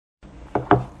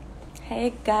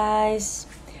Hey guys,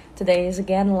 today is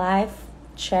again live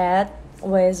chat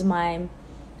with my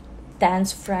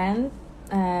dance friend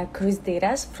Chris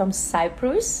Didas from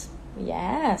Cyprus.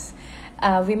 Yes,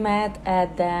 we met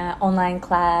at the online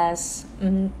class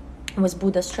with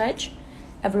Buddha Stretch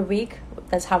every week.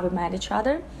 That's how we met each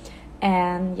other.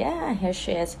 And yeah, here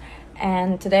she is.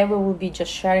 And today we will be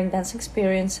just sharing dance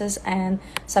experiences and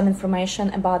some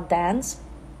information about dance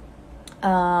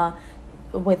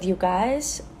with you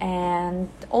guys, and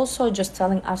also just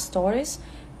telling our stories.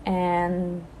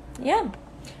 And yeah,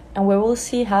 and we will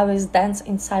see how is dance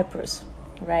in Cyprus,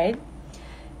 right?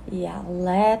 Yeah,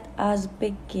 let us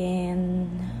begin.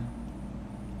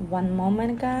 One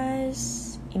moment,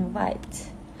 guys. Invite.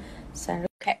 Send.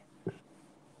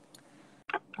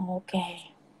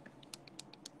 Okay.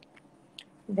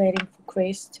 Waiting for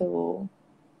Chris to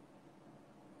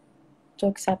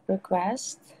accept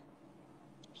request.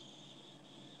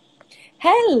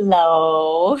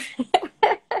 Hello.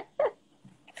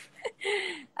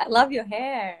 I love your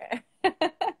hair.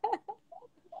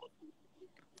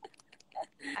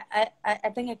 I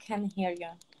think I can hear you.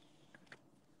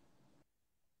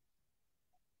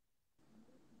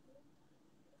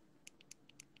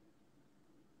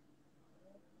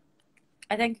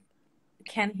 I think I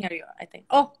can hear you. I think.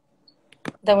 Oh,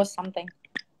 there was something.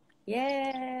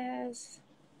 Yes.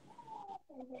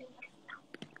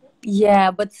 Yeah,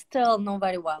 but still not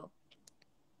very well.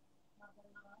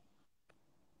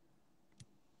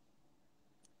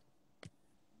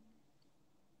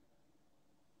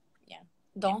 Yeah.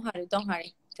 Don't hurry. Don't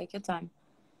hurry. Take your time.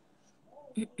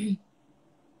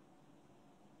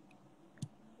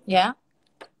 Yeah.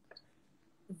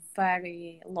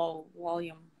 Very low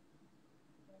volume.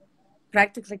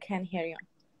 Practically can't hear you.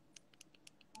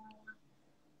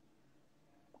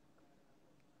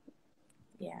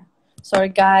 Yeah. Sorry,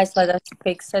 guys. Let us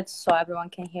fix it so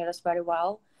everyone can hear us very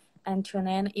well. And tune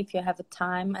in if you have a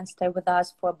time and stay with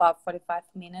us for about 45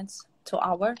 minutes to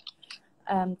hour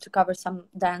to cover some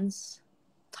dance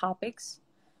topics.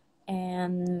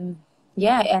 And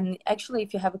yeah, and actually,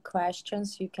 if you have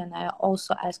questions, you can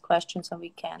also ask questions and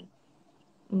we can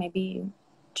maybe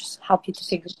just help you to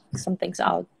figure some things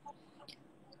out.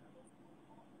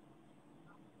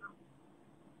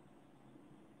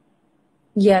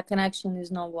 Yeah, connection is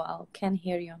not well. Can't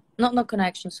hear you. No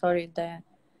connection, sorry, the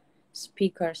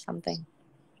speaker or something.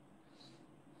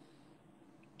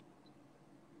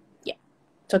 Yeah,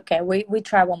 it's okay. We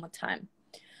try one more time.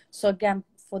 So again,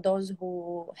 for those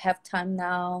who have time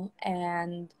now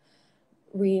and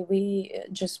we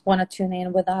just want to tune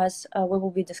in with us, we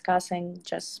will be discussing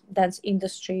just dance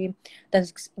industry,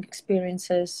 dance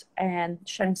experiences, and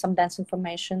sharing some dance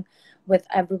information with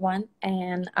everyone.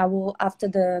 And I will, after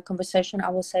the conversation, I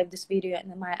will save this video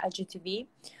in my IGTV,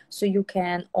 so you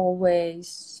can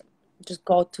always just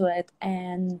go to it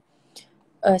and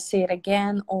see it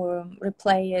again or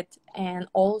replay it. And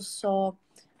also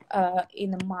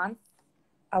in a month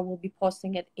I will be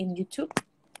posting it in YouTube,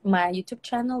 my YouTube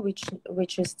channel, which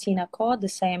is TINAKO, the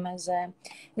same as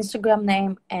Instagram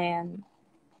name, and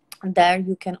there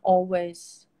you can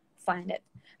always find it.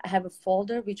 I have a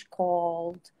folder which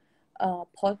called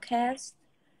podcast,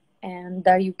 and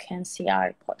there you can see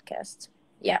our podcast.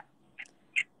 Yeah.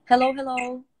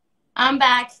 Hello. I'm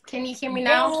back. Can you hear me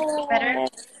now? Better?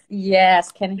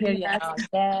 Yes, can hear you Yes. now.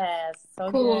 Yes,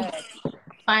 so Cool. good.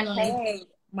 Finally. Hey,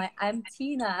 I'm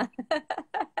Tina.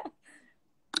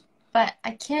 But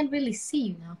I can't really see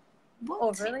you now. What?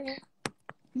 Oh, really?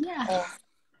 Yeah. Oh.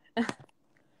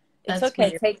 It's That's okay.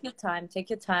 weird. Take your time. Take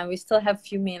your time. We still have a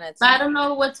few minutes. But I don't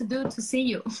know what to do to see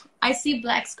you. I see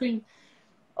black screen.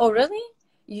 Oh, really?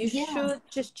 You Yeah. should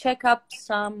just check up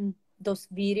some those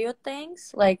video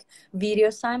things, like video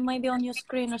sign maybe on your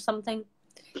screen or something.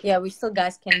 Yeah, we still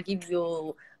guys can give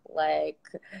you like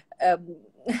um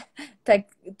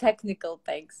technical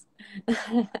things.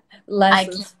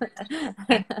 Lessons.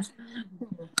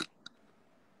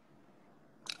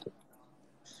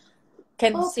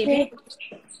 Can you see me?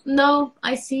 No,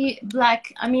 I see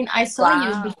black. I mean, I saw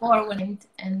you Wow. before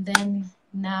and then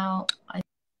now I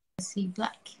see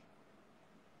black.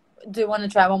 Do you want to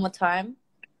try one more time?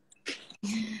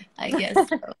 I guess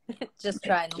so. Just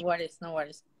try. No worries. No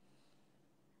worries.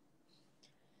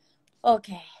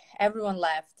 Okay, everyone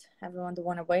left. Everyone don't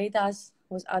want to wait us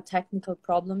with our technical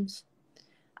problems.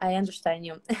 I understand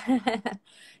you.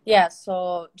 Yeah,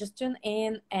 so just tune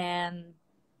in and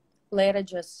later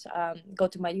just go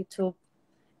to my YouTube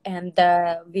and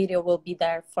the video will be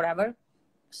there forever.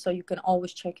 So you can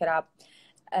always check it out,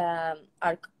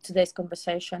 our today's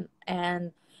conversation.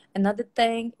 And another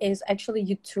thing is actually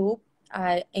YouTube.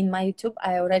 In my YouTube,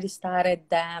 I already started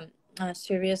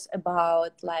serious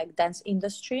about like dance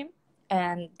industry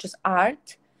and just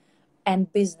art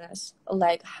and business,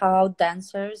 like how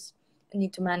dancers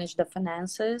need to manage the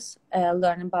finances,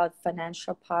 learn about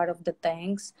financial part of the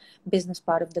things, business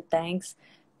part of the things,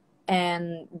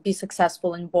 and be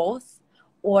successful in both,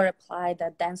 or apply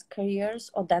the dance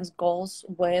careers or dance goals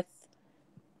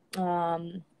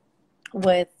um,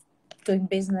 with doing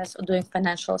business or doing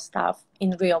financial stuff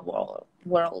in real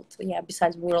world, yeah,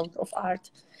 besides world of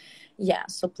art. Yeah,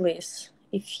 so please,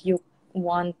 if you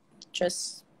want,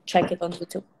 just check it on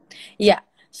YouTube. Yeah,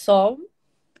 so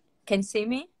can you see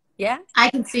me? Yeah. I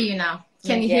can see you now.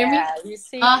 Can you hear me? Yeah, you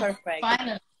see, perfect.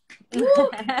 Finally.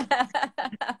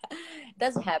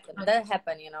 That's happen. That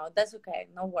happen. That's okay.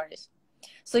 No worries.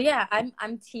 So yeah,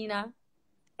 I'm Tina,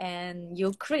 and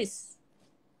you Chris.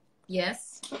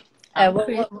 Yes, Uh, I'm what,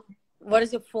 Chris. what what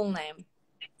is your full name?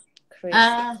 Chris.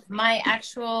 My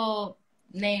actual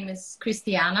name is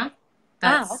Christiana.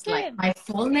 That's like Okay. my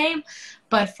full name,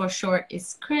 but for short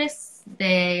it's Chris.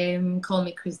 They call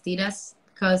me Chris Didas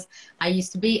because I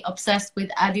used to be obsessed with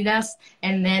Adidas,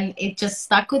 and then it just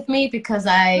stuck with me because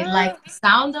I Ah, like the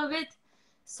sound of it.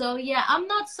 So yeah, I'm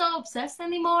not so obsessed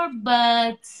anymore,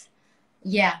 but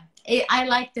yeah, I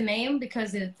like the name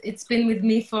because it's been with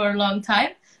me for a long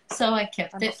time, so I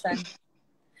kept it. understand.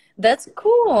 That's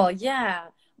cool. Yeah.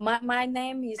 My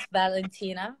name is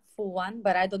Valentina, full one,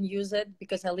 but I don't use it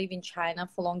because I live in China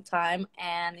for a long time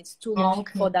and it's too long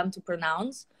Okay. for them to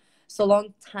pronounce. So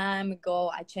long time ago,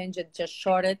 I changed it, just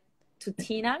shorted to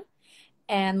Tina.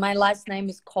 And my last name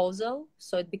is Kozel,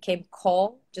 so it became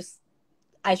Ko. Just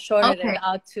I shorted it Okay.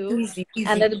 out too, Easy, and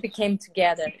easy. then it became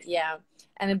together. Yeah,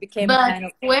 and it became But kind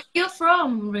of. where you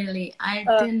from, really? I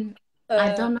Uh, didn't. I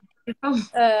uh, don't know where you're from.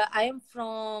 I am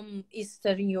from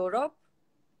Eastern Europe,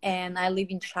 and I live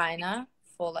in China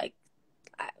for like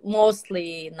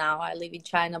mostly now I live in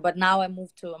China, but now I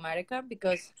moved to America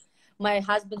because my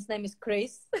husband's name is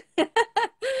Chris.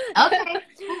 Okay.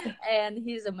 And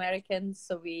he's American,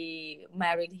 so we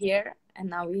married here and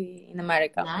now we in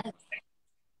America. Nice.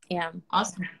 Yeah.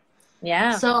 Awesome.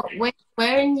 Yeah. So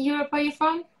where in Europe are you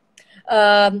from?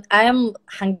 I am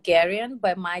Hungarian,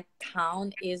 but my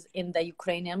town is in the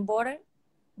Ukrainian border,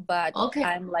 but Okay.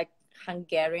 I'm like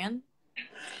Hungarian.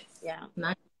 Yeah.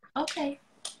 Nice. Okay.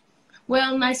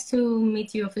 Well, nice to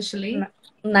meet you officially.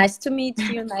 Nice to meet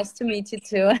you. Nice to meet you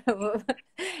too.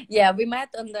 Yeah, we met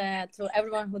on the, to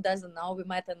everyone who doesn't know, we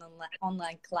met in an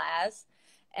online class.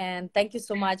 And thank you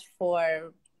so much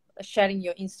for sharing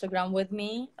your Instagram with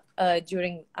me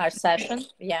during our session.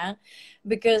 Yeah,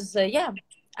 because, yeah,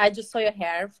 I just saw your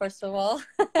hair, first of all.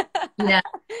 Yeah.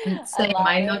 I Same. love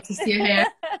I it. noticed your hair.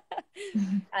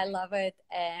 I love it.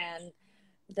 And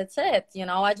that's it.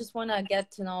 I just want to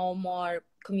get to know more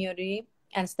community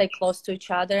and stay close to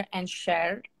each other and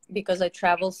share because I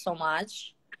travel so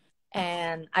much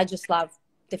and I just love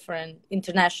different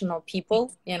international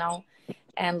people,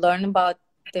 and learn about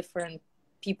different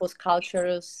people's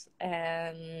cultures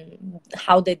and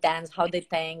how they dance, how they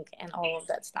think, and all of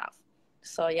that stuff.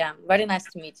 So yeah, very nice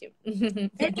to meet you.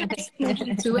 Very nice to meet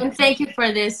you too, and thank you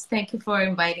for this. Thank you for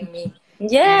inviting me.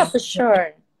 Yeah, And for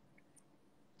sure.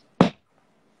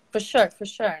 For sure, for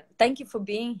sure. Thank you for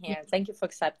being here. Thank you for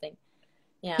accepting.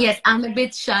 Yeah. yes, I'm a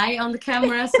bit shy on the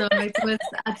camera, so it was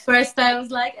at first I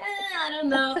was like, I don't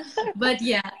know, but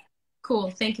yeah, cool.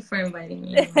 Thank you for inviting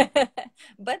me.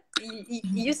 But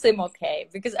you seem okay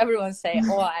because everyone say,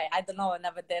 "Oh, I don't know, I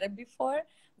never did it before,"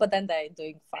 but then they're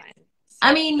doing fine. I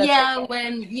So mean, that's yeah, okay.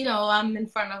 when I'm in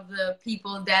front of the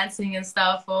people dancing and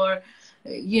stuff, or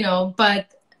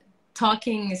but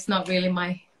talking is not really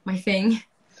my thing.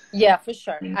 Yeah, for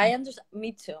sure. I understand.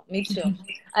 Me too. Me too.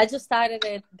 I just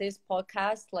started this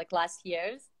podcast like last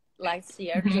year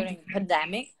Mhm. during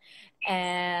pandemic,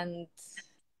 and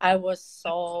I was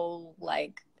so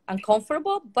like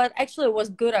uncomfortable, but actually it was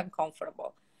good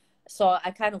uncomfortable. So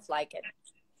I kind of like it,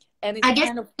 and it's I guess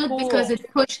kind of it's good because cool.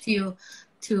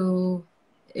 to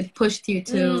it pushed you Mm,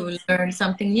 to learn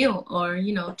something new, or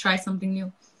try something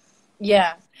new.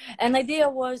 yeah, and idea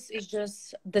was is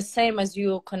just the same as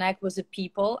you connect with the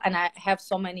people, and I have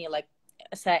so many like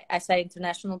I say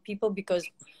international people because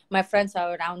my friends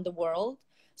are around the world.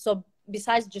 So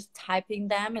besides just typing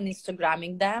them and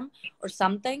Instagramming them or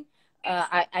something,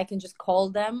 I can just call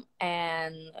them,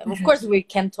 and of Mhm. course we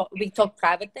talk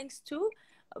private things too,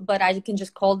 but I can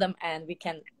just call them and we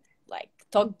can like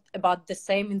talk about the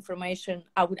same information.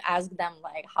 I would ask them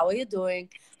like, how are you doing?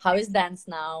 How is dance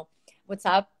now? What's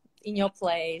up in your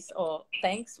place? Or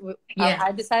thanks. Yeah.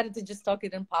 I decided to just talk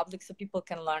it in public so people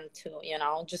can learn too,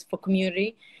 just for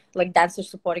community, like dancers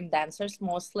supporting dancers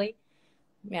mostly.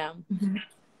 Yeah. Mhm.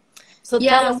 So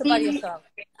tell Yeah, us about we yourself.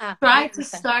 Ah, try you to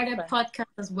understand. start a Sorry.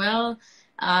 podcast as well,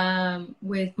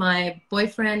 with my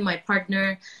boyfriend, my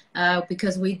partner,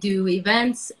 because we do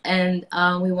events, and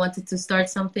we wanted to start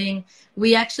something.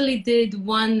 We actually did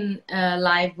one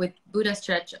live with Buddha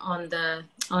Stretch on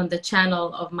the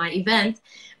channel of my event,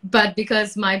 but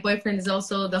because my boyfriend is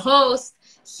also the host,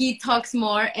 he talks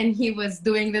more, and he was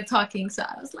doing the talking. So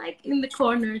I was like in the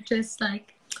corner, just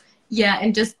like, yeah,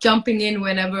 and just jumping in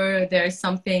whenever there's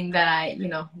something that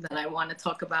that I want to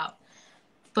talk about.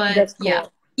 But That's yeah,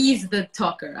 cool. he's the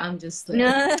talker. I'm just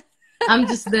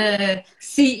the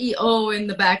CEO in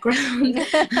the background.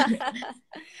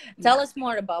 Tell Yeah. us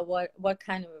more about what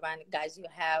kind of event, guys, you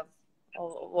have.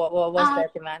 Or what was Uh,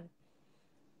 that event?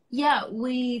 yeah,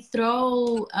 we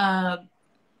throw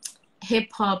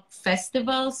hip hop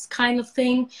festivals kind of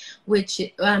thing, which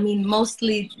I mean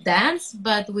mostly dance,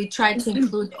 but we try to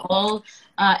include all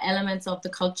elements of the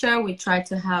culture. We try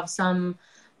to have some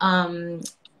um,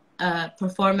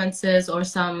 performances or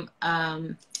some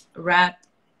rap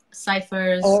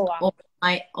ciphers, Oh wow!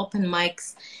 open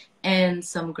mics, and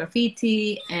some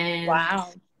graffiti and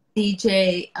Wow.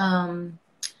 DJ.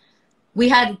 We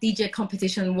had a DJ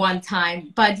competition one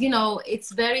time, but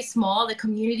it's very small. The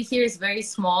community here is very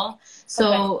small,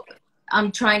 Okay. so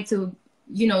I'm trying to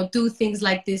do things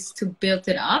like this to build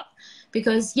it up,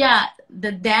 because yeah,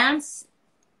 the dance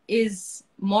is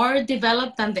more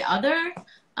developed than the other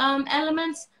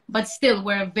elements, but still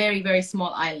we're a very, very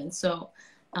small island, so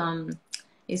um,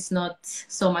 it's not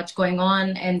so much going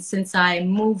on. And since I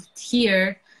moved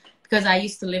here, because I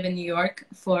used to live in New York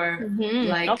for Mm-hmm.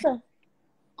 like Okay.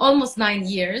 almost 9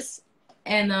 years,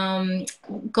 and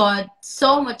got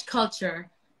so much culture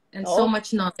and so Oh,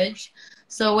 much knowledge.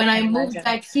 So I when I can moved imagine.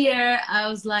 back here, I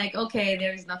was like, okay,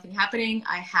 there is nothing happening.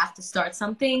 I have to start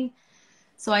something.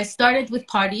 So I started with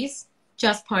parties,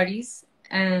 just parties.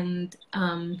 And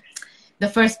the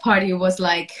first party was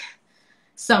like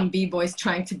some b-boys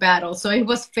trying to battle. So it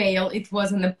was fail. It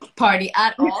wasn't a party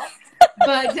at all.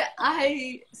 But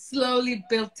I slowly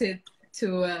built it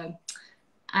to,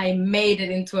 I made it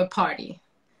into a party,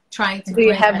 trying to Do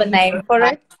you bring have a a name New for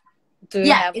York. it? Do you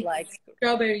Yeah, have it's like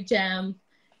strawberry jam.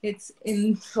 It's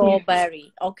in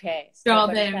strawberry? Okay,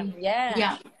 strawberry jam. strawberry. Yeah.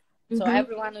 Yeah. So Hmm.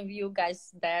 every one of you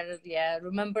guys there, yeah,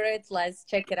 remember it. Let's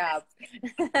check it out.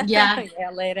 Yeah.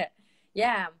 Yeah, later.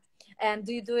 Yeah. And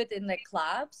do you do it in the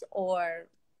clubs or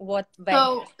what venue?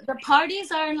 So the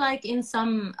parties are like in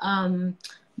some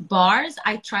bars.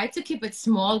 I try to keep it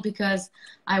small because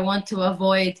I want to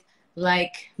avoid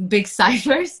like big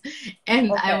ciphers,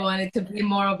 and I Okay. want it to be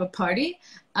more of a party.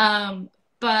 Um,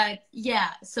 but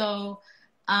yeah, so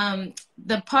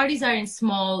the parties are in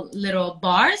small little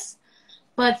bars.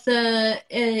 But the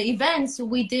events,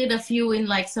 we did a few in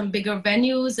like some bigger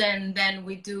venues, and then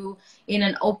we do in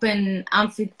an open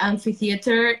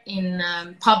amphitheater in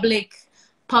public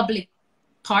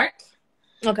park.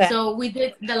 Okay. So we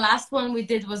did the last one we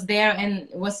did was there, and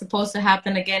it was supposed to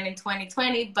happen again in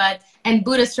 2020, but and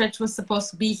Buddha Stretch was supposed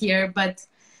to be here, but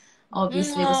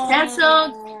obviously it was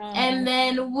canceled. And Mm.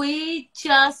 then we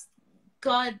just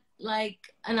got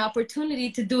like an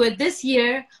opportunity to do it this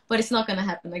year, but it's not gonna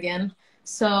happen again.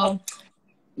 So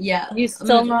yeah, You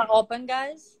still not open,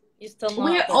 guys? You still not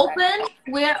we're open, right? open.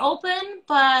 We're open,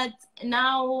 but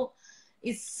now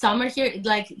it's summer here.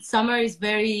 Like summer is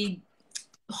very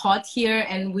hot here,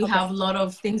 and we Okay. have a lot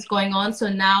of things going on. So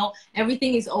now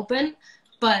everything is open,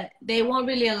 but they won't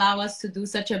really allow us to do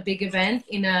such a big event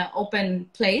in an open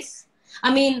place.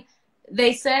 I mean,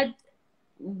 they said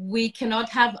we cannot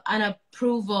have an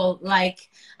approval, like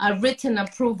a written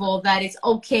approval that it's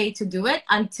okay to do it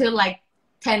until like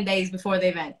 10 days before the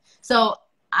event. So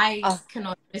I Oh,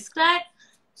 cannot risk that.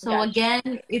 So gotcha.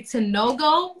 again, it's a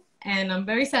no-go, and I'm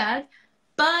very sad.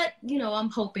 But I'm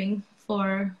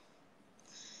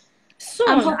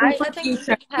Soon. hoping for I the think it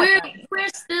future. should happen. We're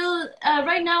still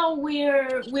right now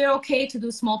we're okay to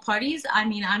do small parties. I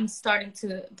mean, I'm starting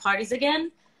to parties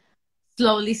again,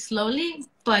 slowly.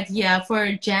 But yeah,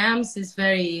 for jams it's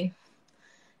very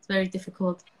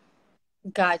difficult.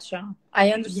 Gotcha. I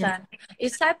Yeah. understand.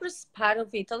 Is Cyprus part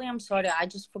of Italy? I'm sorry, I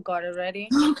just forgot already.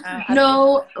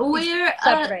 No, It's we're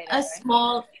separated, a right?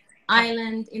 small Ah,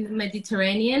 island in the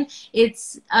Mediterranean.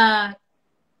 It's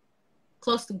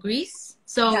close to Greece.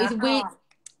 So yeah. it we Ah,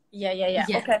 yeah. yeah,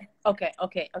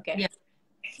 Okay. yeah.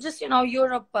 Just,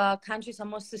 Europe countries are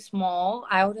mostly small.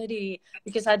 I already,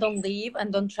 because I don't live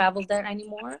and don't travel there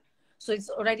anymore. So it's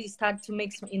already started to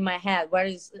mix in my head.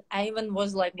 Whereas I even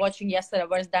was like watching yesterday,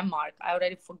 where's Denmark? I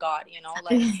already forgot,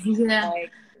 Yeah.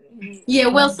 like, Yeah,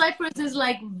 well, Cyprus is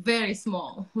like very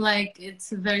small. Like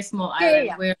it's a very small island.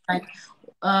 yeah. We're like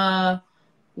uh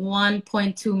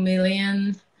 1.2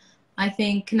 million, I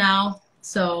think now.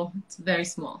 So it's very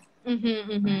small.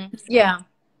 Yeah,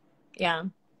 yeah.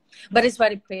 But it's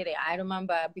very pretty. I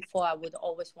remember before I would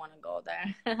always want to go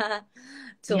there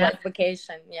to Yeah. like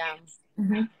vacation. Yeah.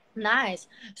 Hmm. Nice.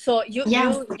 So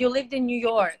Yeah. you lived in New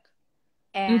York,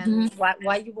 Hmm. and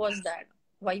why you was there?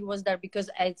 Why you was there? Because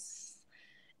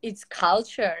it's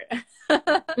culture.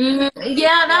 It's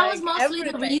Yeah, that was like mostly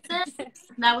the everything. reason.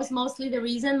 That was mostly the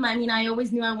reason. I mean, I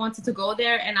always knew I wanted to go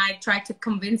there, and I tried to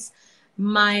convince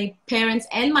my parents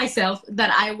and myself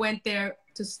that I went there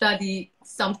to study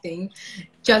something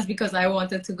just because I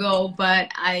wanted to go,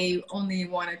 but I only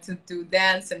wanted to do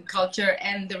dance and culture.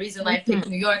 And the reason I picked Mhm.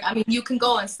 New York, I mean, you can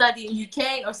go and study in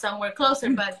UK or somewhere closer,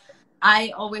 but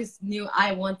I always knew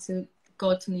I want to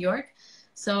go to New York.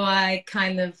 So I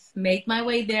kind of made my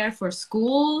way there for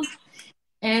school,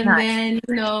 and Nice. then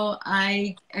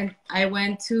I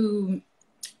went to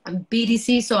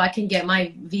BDC so I can get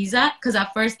my visa, because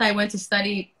at first I went to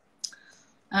study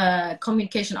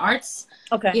communication arts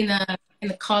Okay. in a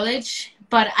college,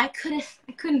 but I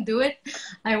couldn't do it.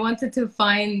 I wanted to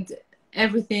find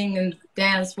everything and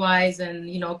dance wise and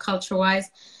culture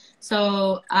wise,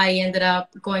 so I ended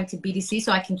up going to BDC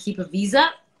so I can keep a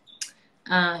visa.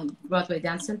 Broadway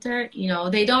Dance Center,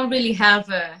 they don't really have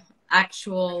a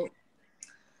actual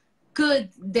good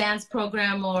dance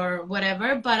program or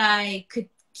whatever, but I could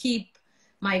keep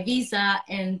my visa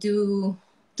and do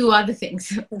other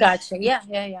things. Gotcha. Yeah,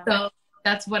 yeah, yeah. So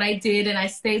that's what I did, and I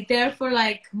stayed there for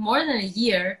like more than a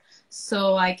year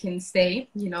so I can stay,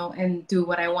 and do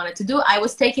what I wanted to do. I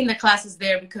was taking the classes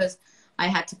there because I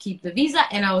had to keep the visa,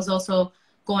 and I was also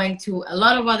going to a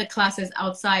lot of other classes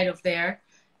outside of there,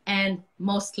 and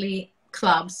mostly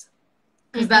clubs,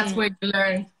 because that's Hmm. where you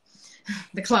learn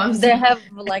the clubs, They have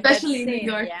like that especially in New scene.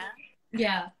 York. Yeah.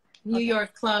 Yeah, New Okay.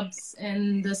 York clubs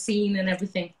and the scene and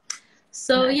everything.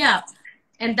 So Nice. yeah,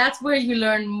 and that's where you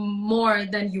learn more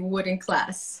than you would in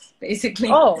class,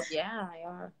 basically. Oh yeah,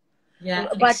 yeah. Yeah,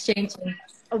 But exchanging.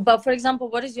 for example,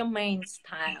 what is your main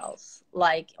styles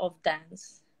like of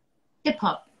dance? Hip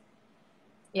hop.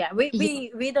 Yeah, Yeah.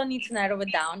 we don't need to narrow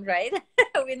it down, right?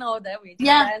 We know that we're just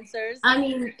Yeah. dancers, I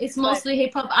mean, it's but mostly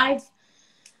hip hop.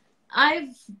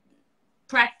 I've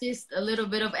practiced a little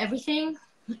bit of everything.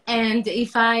 And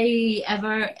if I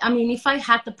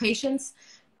had the patience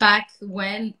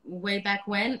way back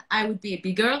when, I would be a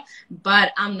big girl,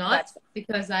 but I'm not, gotcha.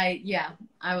 because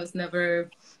I was never,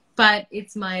 but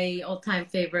it's my all-time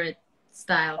favorite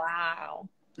style. Wow.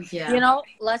 Yeah.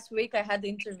 Last week I had the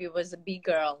interview with a big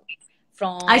girl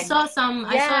from, I saw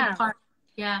a yeah, part.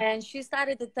 Yeah. and she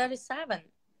started at 37,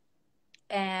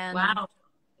 and Wow.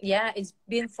 yeah, it's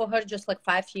been for her just like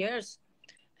 5 years,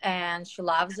 and she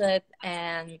loves it,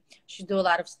 and she do a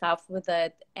lot of stuff with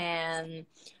it, and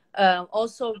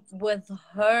also with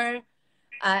her,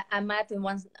 I met in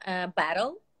one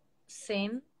battle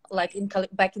scene, like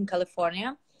back in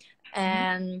California, Mhm.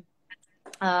 and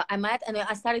I met and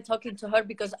I started talking to her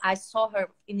because I saw her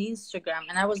in Instagram,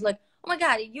 and I was like, oh my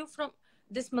God, you from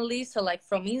this Melissa, like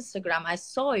from Instagram, I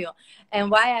saw you. And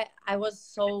why I was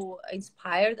so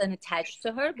inspired and attached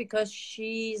to her, because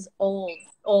she's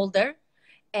older,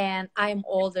 and I'm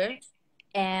older.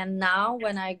 And now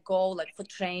when I go like for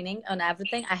training and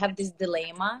everything, I have this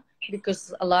dilemma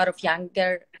because a lot of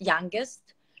youngest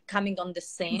coming on the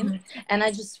scene, Mhm. and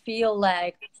I just feel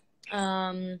like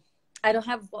um, I don't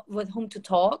have with whom to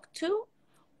talk to,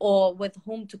 or with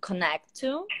whom to connect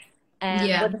to, and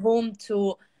Yeah. with whom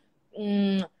to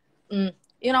mm,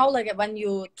 like when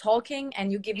you talking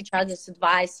and you give each other's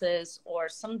advices or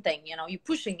something, you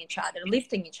pushing each other,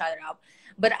 lifting each other up.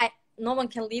 But no one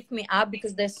can lift me up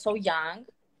because they're so young.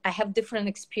 I have different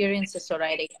experiences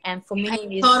already, and for I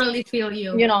me is, totally feel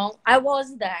you. I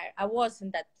was there, I was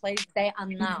in that place they are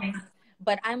now, Mhm.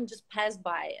 but I'm just passed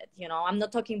by it. I'm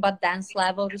not talking about dance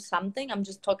level or something, I'm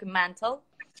just talking mental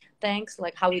things,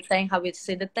 like how we think, how we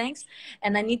see the things.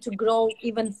 And I need to grow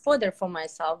even further for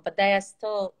myself, but they are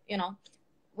still,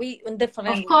 we in Of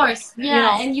different, course. you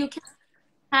Yeah, know and you can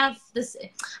have this.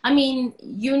 I mean,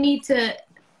 you need to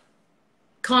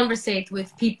conversate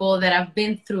with people that have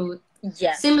been through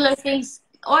yes, similar things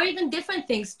or even different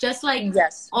things, just like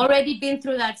yes, already been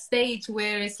through that stage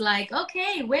where it's like,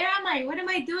 okay, where am I, what am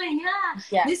I doing?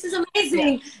 Yeah, this is yes, yeah,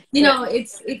 amazing. yeah,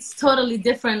 It's totally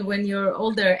different when you're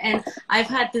older. And I've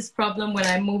had this problem when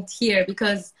I moved here,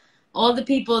 because all the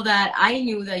people that I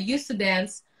knew that used to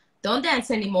dance don't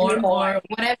dance anymore, anymore, or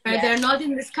whatever, yes, they're not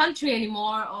in this country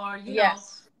anymore, or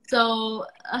yes. so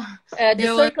The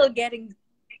there was circle getting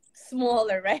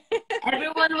smaller, right?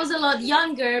 everyone was a lot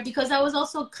younger, because I was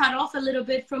also cut off a little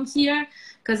bit from here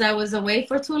because I was away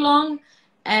for too long.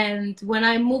 And when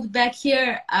I moved back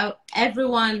here,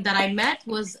 everyone that I met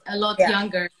was a lot Yeah.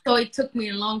 younger. So it took me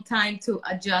a long time to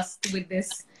adjust with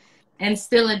this, and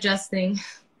still adjusting.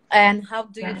 And how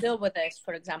do you Yeah. deal with this,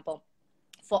 for example,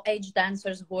 for age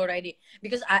dancers who already,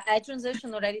 because I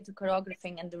transitioned already to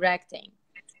choreographing and directing,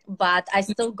 but I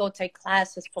still go take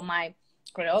classes for my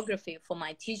choreography, for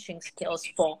my teaching skills,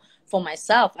 for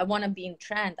myself. I want to be in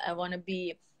trend. I want to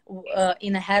be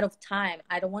in ahead of time.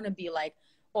 I don't want to be like,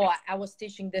 oh, I was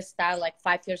teaching this style like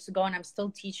 5 years ago and I'm still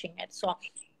teaching it. So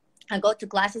I go to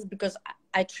classes because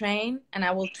I train, and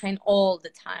I will train all the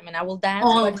time, and I will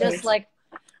dance, but just Always. like,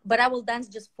 but I will dance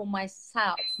just for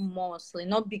myself mostly,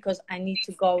 not because I need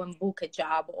to go and book a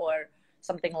job or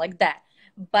something like that.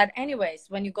 But anyways,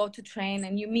 when you go to train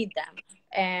and you meet them,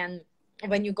 and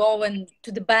when you go and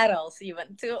to the battles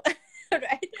even too,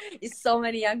 right? It's so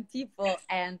many young people,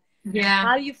 and Yeah.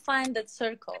 how you find that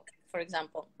circle, for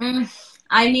example.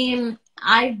 I mean,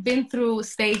 I've been through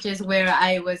stages where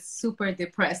I was super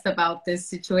depressed about this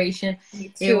situation.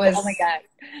 Me It too. Oh my was God.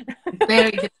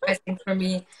 very depressing for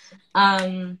me.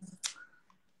 Um,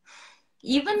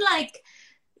 Even like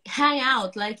hang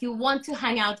out, like you want to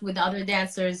hang out with other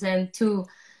dancers and to,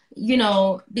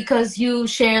 because you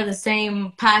share the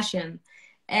same passion.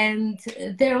 And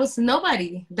there was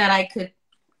nobody that I could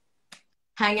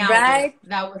hang out with Right?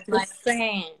 that was The like,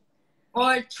 same.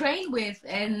 or train with,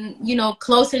 and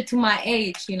closer to my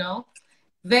age.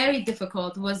 Very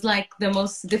difficult. It was like the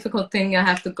most difficult thing I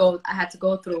had to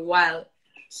go through while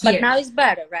But here. now it's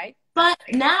better, right? But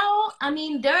now, I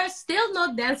mean, there are still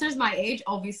not dancers my age,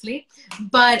 obviously,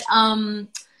 but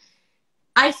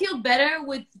I feel better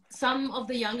with some of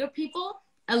the younger people,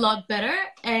 a lot better.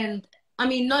 And I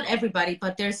mean, not everybody,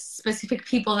 but there's specific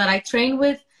people that I train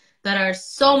with that are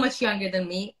so much younger than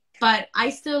me, but I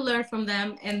still learn from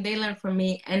them and they learn from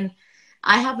me. And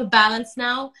I have a balance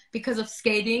now because of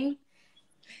skating.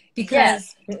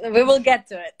 Yes, Because, we will get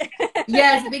to it.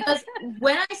 yes, because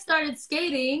when I started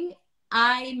skating,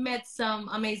 I met some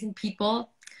amazing people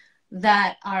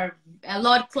that are a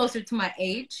lot closer to my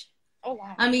age. Oh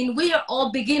wow. I mean, we are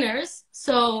all beginners,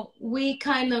 so we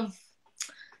kind of,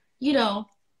 you know,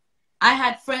 I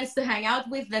had friends to hang out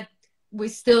with that we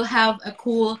still have a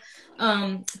cool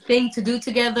thing to do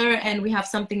together, and we have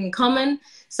something in common.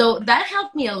 So that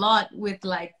helped me a lot with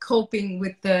like coping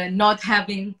with the not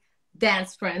having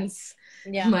dance friends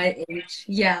Yeah, my age.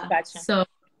 Yeah. gotcha. So,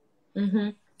 hmm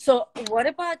So what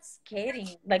about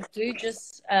skating? Like, do you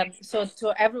just so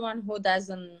to everyone who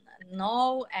doesn't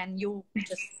know, and you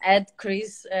just add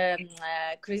Chris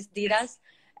Didas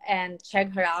and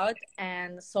check her out,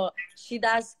 and so she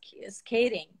does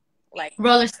skating, like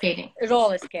roller skating.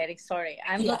 roller skating. Sorry,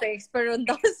 I'm Yeah. not an expert on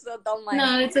those, so don't mind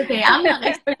No, me. it's okay. I'm not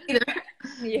expert either.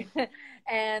 Yeah.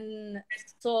 And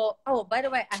so, oh, by the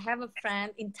way, I have a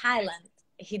friend in Thailand.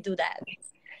 He do that.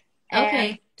 And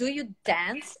Okay. do you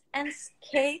dance and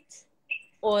skate,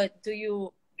 or do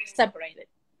you separate it?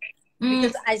 Mm,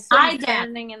 Because I saw you I dance.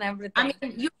 turning and I everything.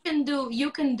 mean,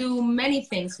 you can do many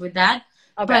things with that,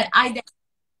 Okay. but I dance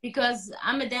because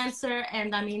I'm a dancer,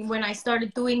 and I mean, when I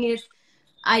started doing it,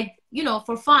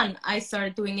 for fun, I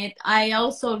started doing it. I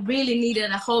also really needed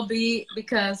a hobby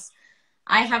because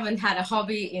I haven't had a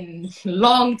hobby in a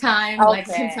long time, like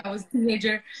since Okay. I was a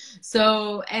teenager.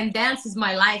 So, and dance is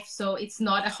my life, so it's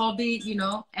not a hobby,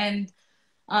 And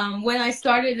when I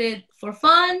started it for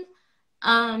fun,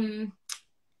 um,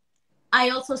 I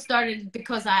also started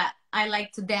because I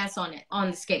like to dance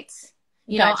on the skates.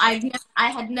 Gotcha. I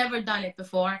had never done it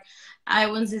before. I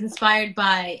was inspired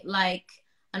by like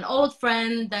an old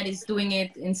friend that is doing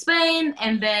it in Spain,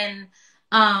 and then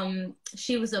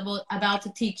she was about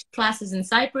to teach classes in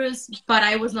Cyprus, but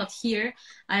I was not here.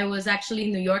 I was actually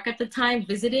in New York at the time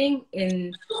visiting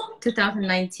in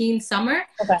 2019 summer.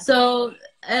 Okay. So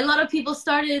a lot of people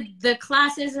started the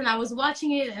classes, and I was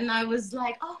watching it, and I was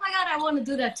like, oh my God, I want to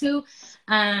do that too.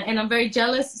 And I'm very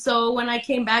jealous. So when I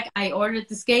came back, I ordered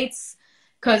the skates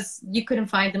because you couldn't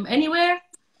find them anywhere.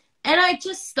 And I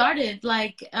just started,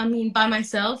 like, I mean, by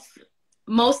myself,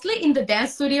 mostly in the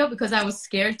dance studio because I was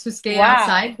scared to skate Wow.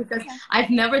 outside because Okay. I've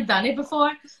never done it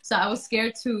before. So I was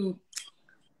scared to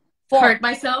Fall. hurt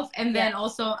myself. And Yeah. then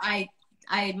also I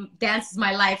dance is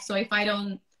my life. So if I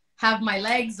don't have my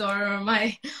legs or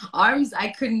my arms, I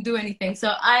couldn't do anything.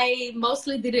 So I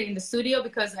mostly did it in the studio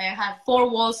because I had four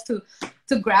walls to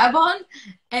grab on.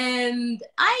 And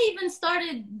I even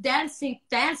started dancing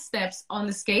dance steps on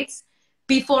the skates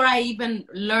before I even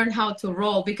learned how to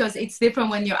roll, because it's different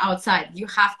when you're outside. You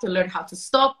have to learn how to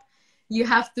stop. You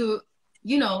have to,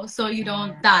 so you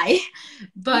don't die.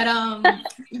 But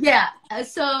yeah,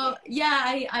 so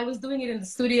yeah, I was doing it in the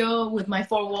studio with my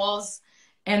four walls.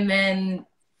 and then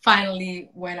finally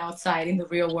went outside in the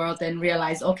real world and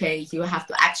realized, okay, you have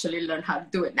to actually learn how to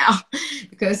do it now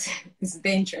because it's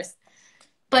dangerous.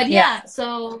 But Yeah. yeah,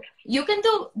 so you can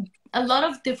do a lot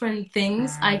of different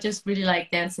things. I just really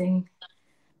like dancing.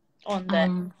 On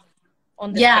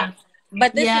the Yeah, stage.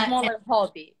 But this is yeah, more a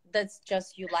hobby. That's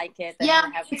just you like it and yeah.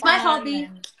 you have It's my fun hobby.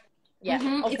 and yeah.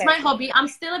 It's Okay. my hobby. I'm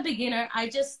still a beginner.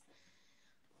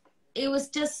 It was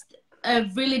just a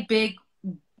really big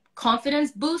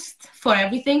confidence boost for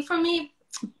everything for me.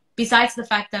 Besides the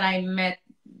fact that I met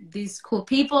these cool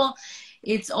people,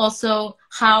 it's also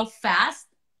how fast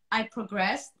I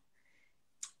progressed,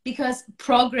 because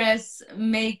progress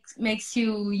makes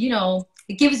you, you know,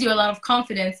 it gives you a lot of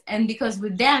confidence. And because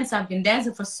with dance, I've been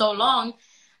dancing for so long,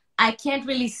 I can't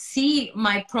really see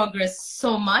my progress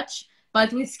so much.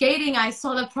 But with skating, I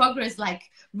saw the progress like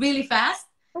really fast.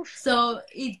 Oof. So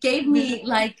it gave me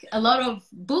like a lot of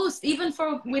boost, even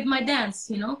for with my dance,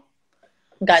 you know.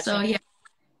 So Gotcha. yeah.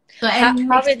 So How and it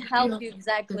how makes it me helped feel you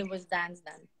exactly good. with dance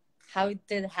then? How it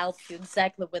did help you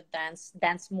exactly with dance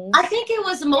I moves? think it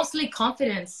was mostly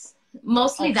confidence,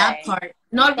 mostly that Okay. part.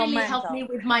 Not So really helped me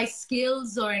mental. with my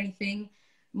skills or anything. Gotcha.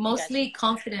 Mostly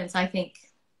confidence, I think.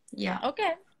 Yeah.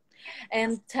 Okay.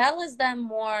 And tell us then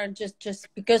more just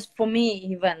because for me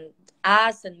even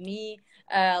us and me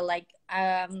like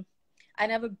I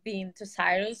never been to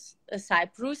Cyprus,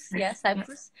 yeah,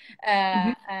 Cyprus,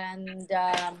 Hmm. and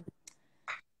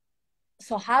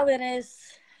so how it is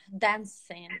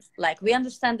dancing, like we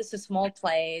understand this is a small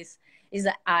place, is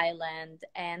an island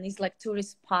and it's like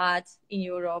tourist spot in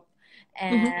Europe,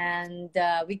 Hmm. and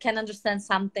we can understand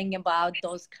something about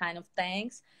those kind of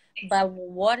things, but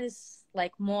what is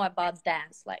like more about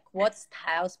dance, like what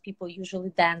styles people usually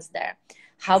dance there,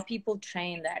 how people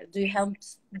train there, do you have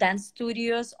dance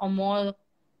studios or more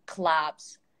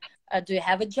clubs, do you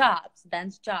have a jobs,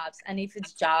 dance jobs, and if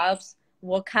it's jobs,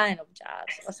 what kind of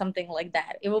jobs or something like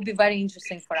that. It will be very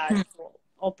interesting for us to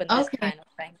open this Okay. kind of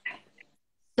thing.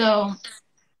 So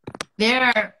there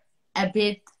are a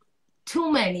bit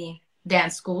too many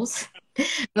dance schools,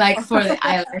 like for the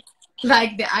island.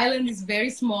 Like the island is very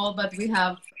small, but we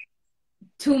have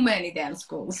too many dance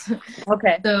schools.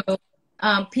 Okay. So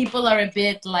people are a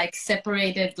bit like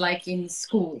separated, like in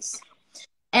schools.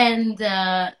 And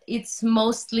it's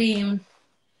mostly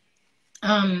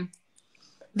um,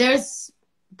 there's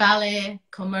ballet,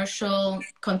 commercial,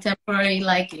 contemporary,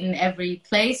 like in every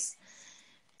place,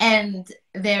 and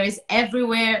there is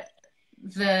everywhere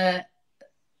the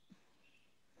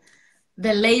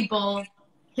label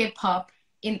hip hop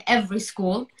in every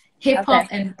school, hip hop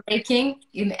Okay. and breaking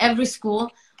in every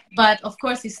school. But of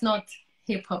course, it's not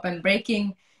hip hop and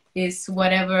breaking. Is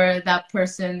whatever that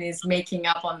person is making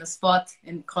up on the spot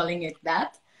and calling it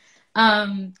that.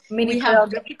 Mini We have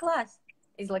choreography class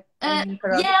is like a mini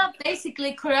choreography. yeah,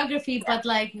 basically choreography, Yeah. but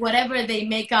like whatever they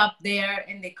make up there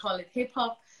and they call it hip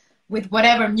hop with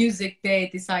whatever music they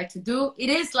decide to do. It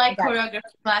is like Gotcha.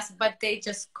 choreography class, but they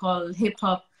just call hip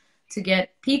hop to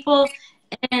get people.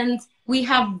 And we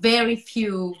have very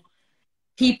few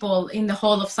people in the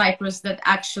whole of Cyprus that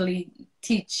actually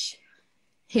teach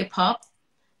hip hop.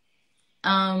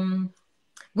 Um,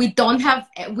 we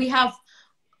have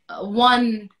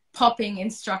one popping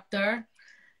instructor,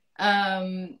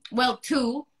 well,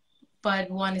 two, but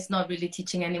one is not really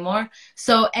teaching anymore.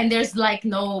 So, and there's like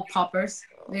no poppers.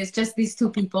 There's just these two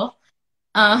people.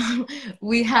 Uh,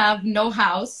 we have no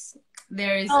house.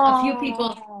 There is a few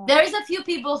people. Oh. There is a few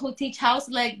people who teach house.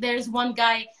 Like there's one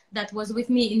guy that was with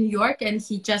me in New York, and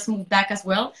he just moved back as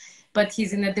well, but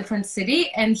he's in a different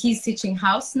city, and he's teaching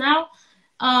house now.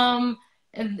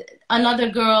 And another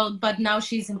girl, but now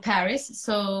she's in Paris,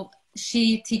 so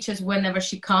she teaches whenever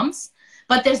she comes.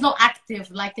 But there's no active,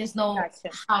 like there's no Gotcha.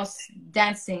 house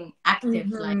dancing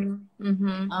active, like Mm-hmm.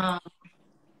 Mm-hmm. um,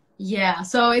 yeah.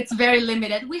 So it's very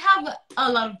limited. We have a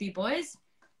lot of b-boys.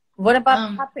 What about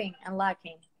Um, popping and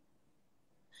locking?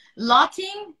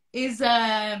 Locking is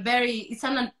it's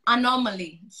an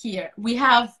anomaly here. We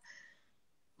have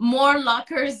more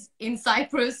lockers in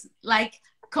Cyprus. Like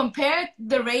compared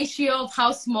the ratio of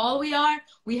how small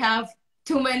we have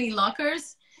too many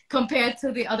lockers compared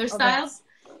to the other Okay. styles,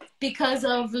 because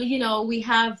of, you know, we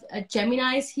have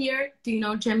Gemini's here. Do you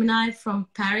know Gemini from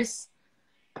Paris,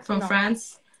 from No.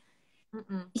 France?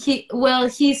 Mm-mm.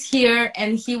 He's here,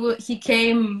 and he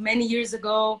came many years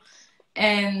ago,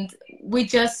 and we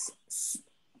just,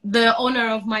 the owner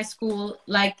of my school,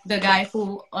 like the guy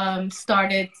who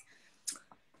started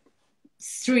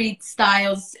street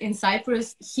styles in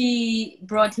Cyprus, he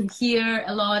brought him here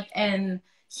a lot, and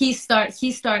he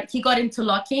got into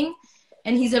locking,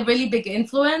 and he's a really big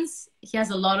influence. He has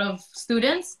a lot of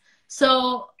students,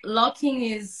 So locking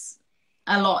is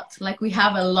a lot. Like we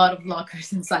have a lot of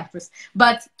lockers in Cyprus,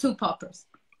 but two poppers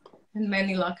and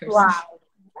many lockers. Wow.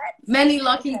 Many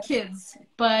locking Okay. kids,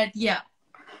 but yeah.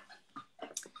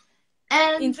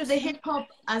 And the Interesting. hip hop,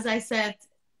 as I said,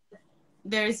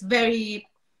 there's very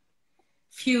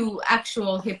few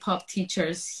actual hip hop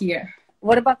teachers here.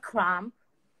 What about cramping?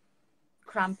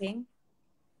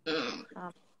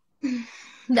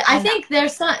 I think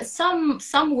there's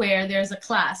somewhere there's a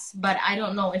class, but I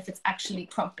don't know if it's actually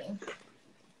crumping.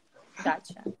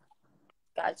 Gotcha.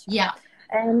 Yeah.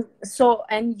 And so,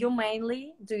 and you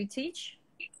mainly do you teach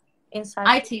inside?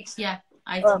 I teach, yeah.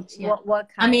 I teach, yeah. What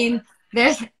kind? I mean,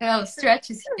 there's Stretch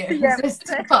is here. Yeah. There's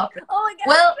two poppers. Oh my God,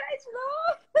 Well, Stretch, no.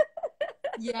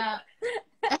 yeah.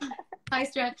 Hi,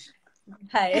 Stretch.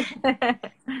 Hi.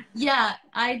 Yeah,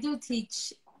 I do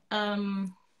teach.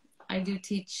 I do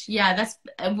teach. Yeah, that's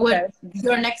what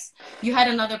your next. You had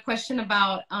another question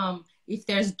about if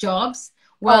there's jobs.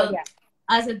 Well,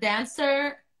 as a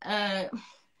dancer,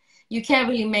 you can't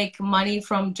really make money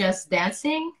from just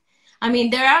dancing. I mean,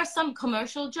 there are some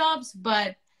commercial jobs,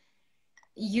 but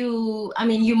you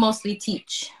mostly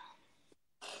teach.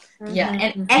 Yeah,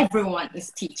 and everyone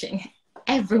is teaching.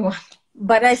 Everyone.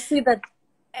 But I see that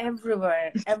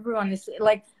everywhere, everyone is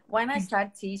like, when I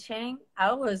started teaching,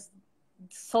 I was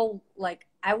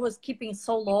keeping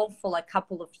so low for like a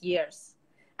couple of years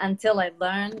until I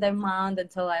learned the amount,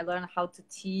 until I learned how to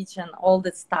teach and all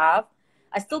the stuff.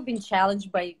 I still been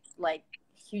challenged by like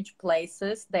huge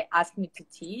places. They asked me to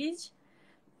teach,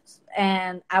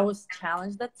 and I was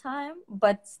challenged that time,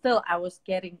 but still I was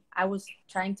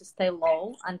trying to stay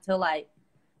low until I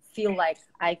feel like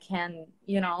I can,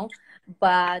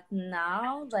 but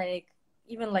now, like,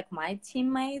 even like my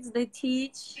teammates, they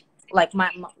teach, like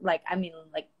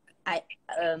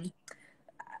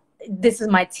this is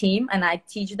my team and I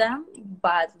teach them,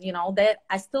 but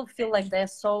I still feel like they're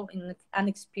so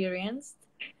unexperienced,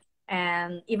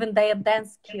 and even their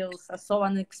dance skills are so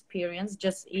unexperienced,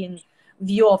 just in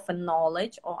view of a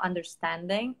knowledge or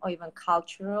understanding, or even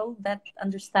cultural, that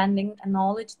understanding and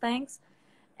knowledge things,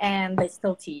 and they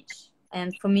still teach.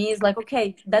 And for me, it's like,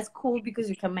 okay, that's cool because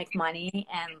you can make money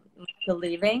and make a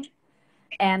living,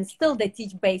 and still they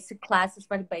teach basic classes,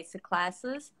 very basic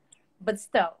classes, but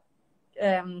still,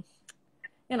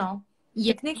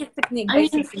 technique is technique,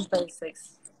 basics is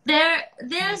basics.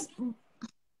 There's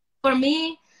for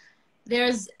me,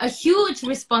 there's a huge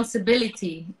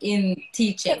responsibility in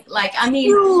teaching. Like, I mean,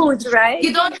 huge, right?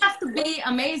 You don't have to be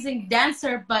amazing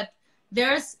dancer, but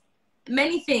there's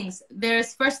many things.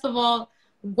 There's, first of all,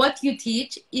 what you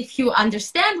teach, if you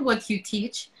understand what you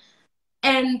teach,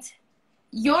 and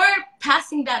you're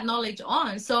passing that knowledge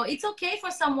on. So it's okay for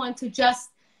someone to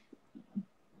just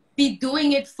be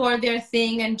doing it for their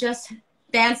thing and just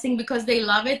dancing because they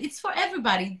love it. It's for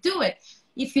everybody. Do it.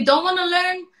 If you don't want to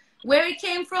learn where it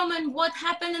came from and what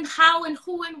happened and how and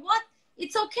who and what,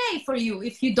 it's okay for you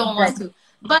if you don't want to.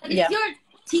 But if you're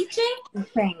teaching,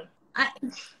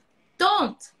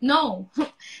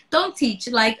 don't teach,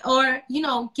 like, or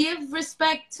give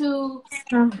respect to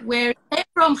where it came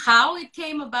from, how it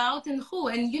came about, and who.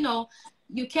 And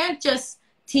you can't just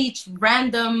teach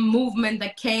random movement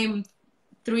that came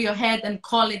through your head and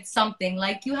call it something.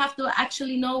 Like, you have to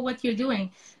actually know what you're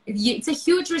doing. It's a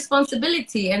huge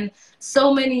responsibility, and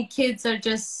so many kids are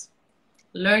just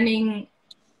learning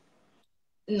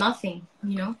nothing,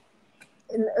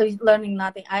 learning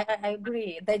nothing. I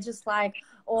agree. They just like,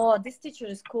 oh, this teacher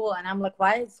is cool, and I'm like,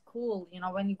 why is cool?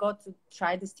 When you go to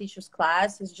try this teacher's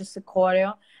class, it's just a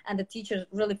choreo, and the teacher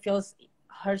really feels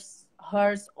hers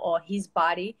or his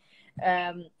body.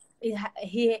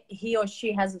 He or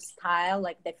she has a style,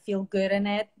 like they feel good in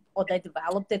it, or they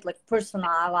developed it, like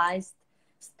personalized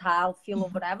style, feel, or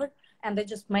whatever, and they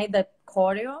just made the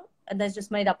choreo, and they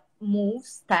just made up moves,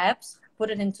 steps,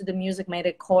 put it into the music, made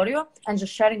a choreo, and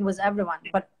just sharing with everyone.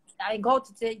 But I go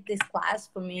to take this class,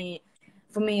 for me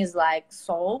is like,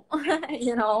 so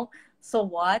so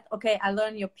what? Okay, I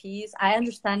learn your piece, I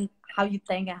understand how you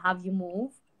think and how you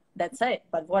move, that's it.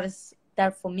 But what is there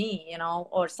for me,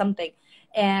 or something?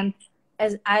 And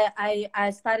as I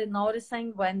started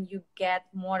noticing, when you get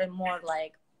more and more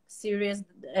like serious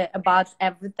about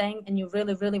everything, and you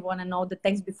really, really want to know the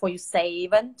things before you say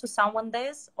even to someone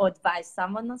this, or advise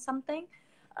someone on something,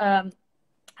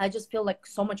 I just feel like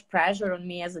so much pressure on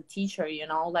me as a teacher,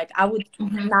 like I would,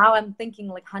 now I'm thinking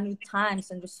like 100 times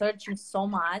and researching so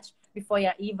much before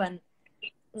I even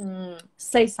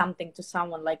say something to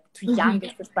someone, like to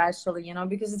youngest especially,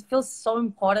 because it feels so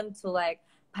important to like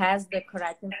pass the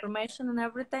correct information and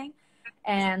everything.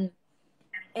 And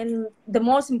the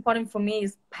most important for me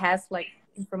is pass like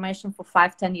information for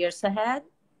 5-10 years ahead,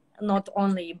 not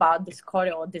only about this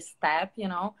choreo or this step, you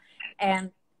know.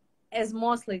 And as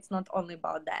mostly it's not only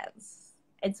about dance,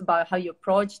 it's about how you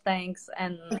approach things,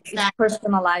 and it's Exactly.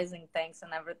 personalizing things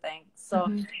and everything.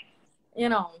 So you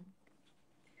know,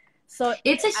 so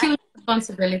It's a huge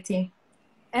responsibility.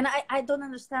 and I don't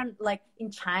understand, like in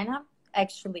China,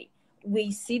 actually,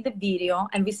 we see the video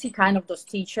and we see kind of those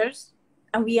teachers,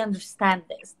 and we understand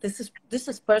this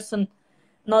is person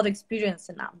not experienced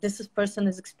enough, this is person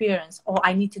is experienced, or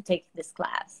I need to take this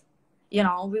class, you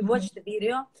know. We watch the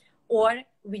video, or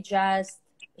we just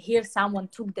hear someone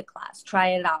took the class, try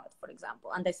it out, for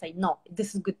example, and they say, no,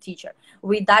 this is good teacher.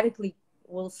 We directly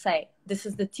will say, this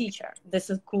is the teacher, this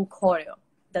is cool choreo.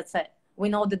 That's it. We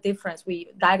know the difference.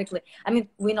 We directly, I mean,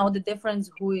 we know the difference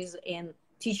who is in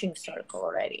teaching circle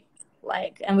already.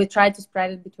 Like, and we try to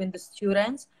spread it between the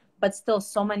students, but still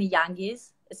so many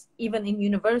youngies, even in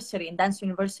university, in dance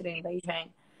university in Beijing,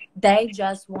 they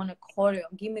just want to choreo,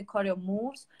 give me choreo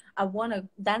moves. I want to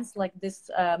dance like this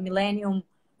Millennium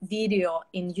video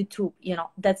in YouTube, you know,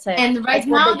 that's it. And right That's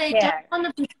what now they they just care. want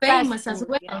to be Fast famous as food,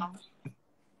 well. you know?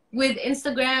 With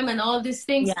Instagram and all these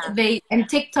things, Yeah. and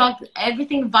TikTok,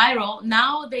 everything viral.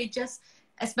 Now they just,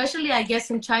 especially I guess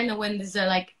in China, when there's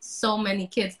like so many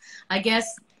kids, I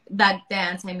guess that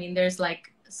dance, I mean, there's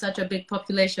like such a big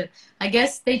population. I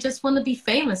guess they just want to be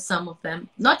famous, some of them.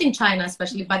 Not in China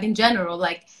especially, but in general,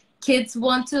 like kids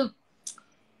want to,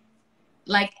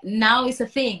 like now it's a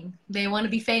thing. They want to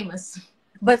be famous.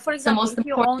 But for It's the example, most if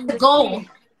you own important the goal.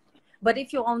 studio, but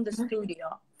if you own the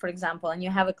studio, for example, and you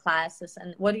have a classes,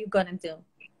 and what are you gonna do?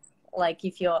 Like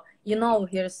if you're, you know,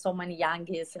 here's so many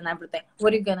youngies and everything.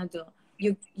 What are you gonna do?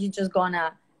 You just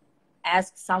gonna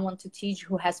ask someone to teach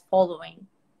who has following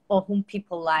or whom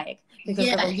people like, because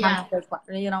they Yeah, will come yeah. to their class.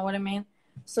 You know what I mean?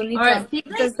 So need Or to,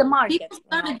 because the market, people you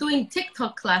know. started doing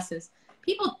TikTok classes.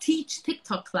 People teach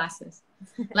TikTok classes.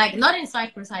 Like not in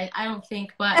Cyprus, I don't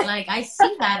think, but like I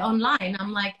see that online.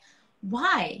 I'm like,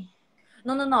 why?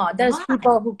 No. There's Why?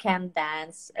 people who can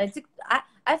dance.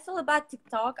 I feel about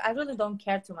TikTok. I really don't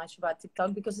care too much about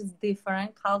TikTok because it's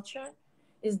different culture,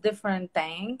 it's different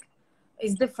thing,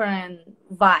 it's different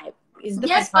vibe, it's different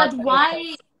Yes, but culture. Let's say.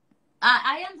 why?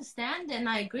 I understand and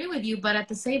I agree with you, but at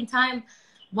the same time,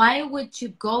 why would you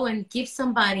go and give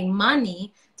somebody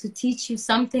money to teach you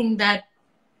something that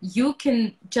you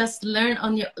can just learn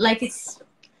on your, like it's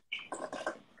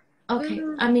okay.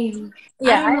 I mean, I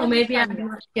Yeah, don't I know. Maybe understand I'm you.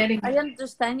 not getting. I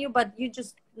understand you, but you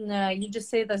just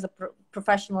say it as a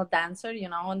professional dancer, you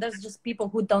know, and there's just people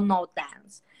who don't know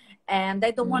dance, and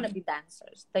they don't want to be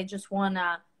dancers. They just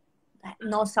wanna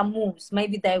know some moves.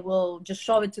 Maybe they will just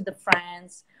show it to the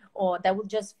friends, or they will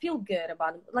just feel good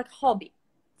about it, like hobby.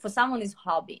 For someone, is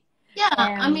hobby. Yeah,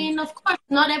 I And mean, of course,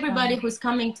 not everybody who's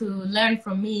coming to learn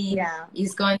from me yeah,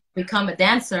 is going to become a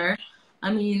dancer.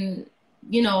 I mean,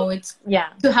 you know, it's yeah.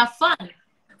 to have fun,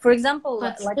 For example,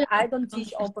 but like still. I don't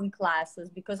teach open classes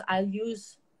because I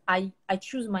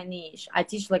choose my niche. I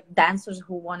teach like dancers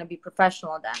who want to be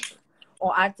professional dancers,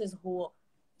 or artists who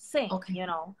sing. Okay. You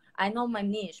know, I know my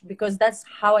niche because that's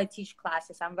how I teach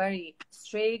classes. I'm very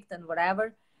strict and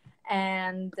whatever.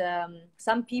 And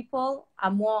some people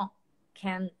are more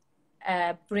can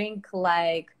bring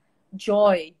like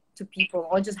joy to people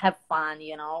or just have fun.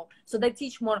 You know, so they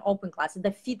teach more open classes.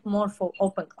 They fit more for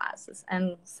open classes.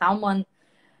 And someone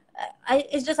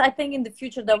it's just I think in the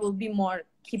future there will be more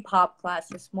K-pop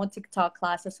classes, more TikTok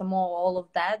classes, and more all of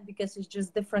that, because it's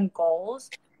just different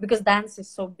goals. Because dance is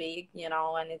so big, you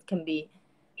know, and it can be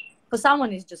for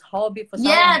someone it's just hobby, for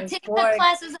someone Yeah, it's TikTok sport.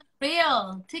 classes are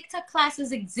real. TikTok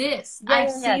classes exist. Yeah, I've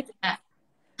yeah, seen that.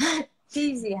 yeah.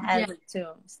 Steezy Yeah. has it too.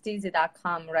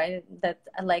 Steezy.com, right? That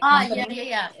like Ah, yeah, company. yeah,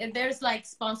 yeah. And there's like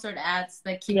sponsored ads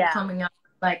that keep Yeah, coming up.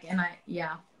 Like, and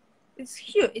yeah. it's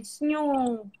huge. It's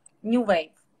new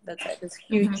wave. That's it. It's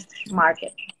huge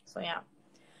market. So yeah.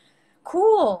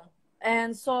 Cool.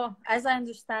 And so, as I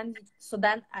understand,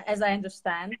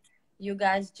 you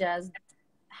guys just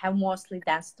have mostly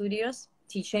dance studios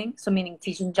teaching, so meaning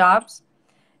teaching jobs,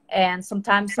 and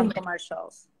sometimes some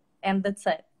commercials, and that's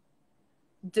it.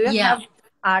 Do you Yeah. have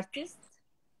artists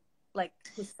like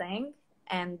who sing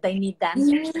and they need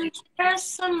dancers? There are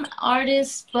some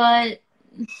artists, but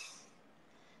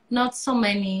not so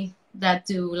many that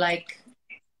do like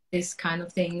this kind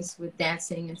of things with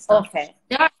dancing and stuff. Okay.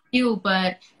 There are a few,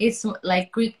 but it's like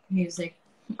Greek music.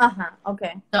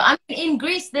 Okay. So I mean, in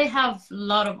Greece, they have a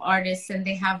lot of artists and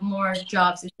they have more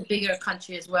jobs. It's a bigger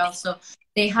country as well, so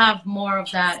they have more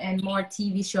of that and more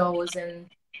TV shows and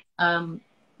a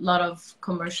lot of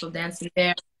commercial dancing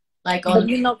there. like But on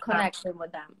you're not connected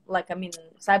with them. Like, I mean,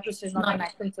 Cyprus is not not,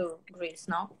 connected to Greece,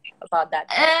 no? About that.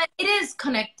 it is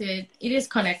connected. It is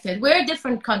connected. We're a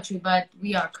different country, but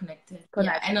we are connected. Yeah,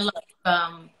 Connected. and a lot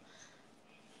of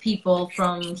people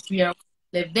from here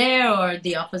live there, or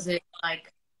the opposite,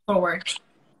 like for work.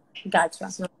 Gotcha.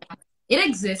 So it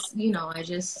exists, you know.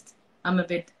 I'm a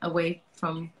bit away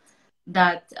from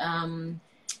that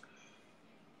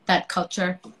that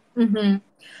culture. Mm-hmm.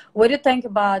 What do you think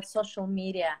about social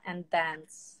media and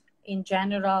dance in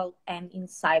general and in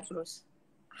Cyprus?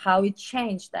 How it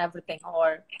changed everything,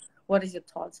 or what is your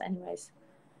thoughts, anyways?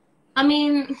 I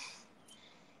mean,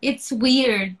 it's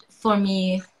weird for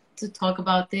me to talk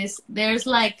about this. There's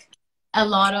like a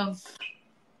lot of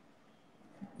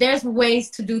there's ways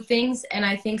to do things, and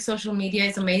I think social media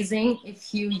is amazing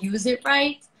if you use it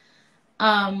right.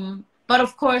 But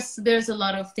of course, there's a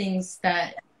lot of things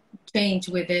that change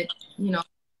with it. You know,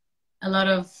 a lot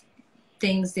of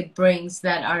things it brings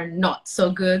that are not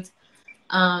so good.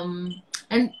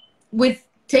 And with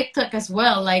TikTok as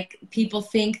well, like people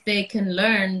think they can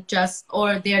learn just,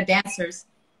 or they're dancers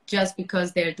just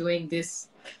because they're doing this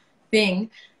thing.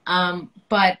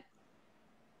 But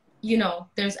you know,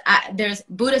 there's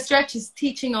Buddha Stretch is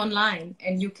teaching online,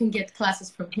 and you can get classes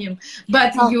from him.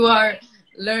 But Oh, you are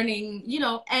learning, you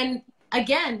know, and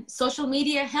again, social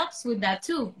media helps with that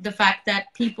too. The fact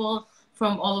that people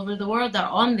from all over the world are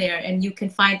on there, and you can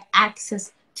find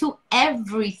access to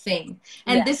everything.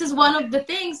 And yeah, this is one of the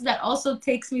things that also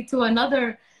takes me to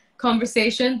another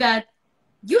conversation, that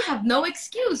you have no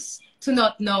excuse to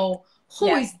not know who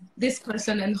yeah, is this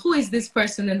person and who is this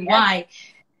person and yeah, why,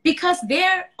 because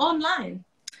they're online.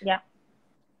 yeah,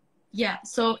 Yeah,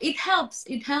 so it helps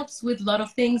with a lot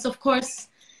of things. Of course,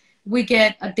 we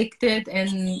get addicted,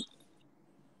 and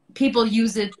people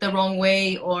use it the wrong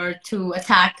way, or to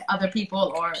attack other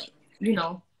people, or you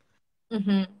know,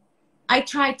 mm-hmm. I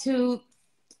try to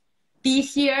be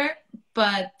here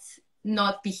but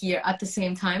not be here at the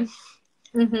same time.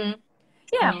 Mm-hmm.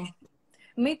 Yeah, So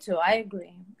me too. I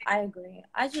agree. I agree.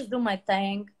 I just do my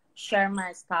thing, share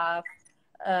my stuff,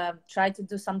 try to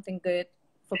do something good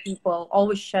for people,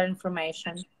 always share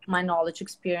information, my knowledge,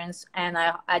 experience, and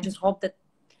I just hope that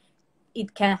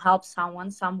it can help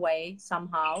someone some way,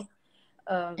 somehow.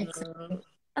 exactly.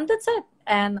 And that's it.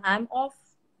 And I'm off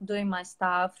doing my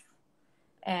stuff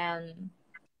and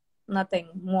nothing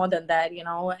more than that, you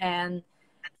know. And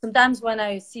sometimes when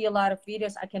I see a lot of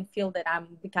videos, I can feel that I'm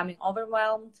becoming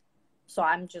overwhelmed. So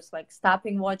I'm just like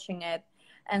stopping watching it.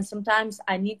 And sometimes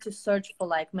I need to search for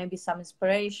like maybe some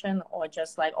inspiration, or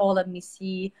just like, oh, let me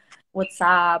see what's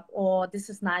up, or this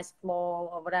is nice flow,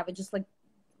 or whatever. Just like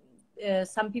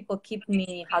some people keep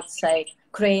me, how to say,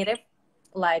 creative.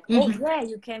 Like, oh Hmm. yeah,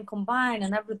 you can combine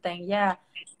and everything. Yeah,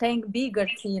 think bigger,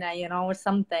 Tina, you know, or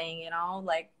something, you know,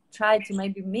 like try to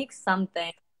maybe mix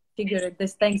something, figure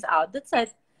these things out. That's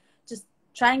it. Just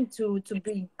trying to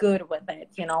be good with it,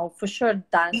 you know. For sure,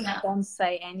 Yeah. don't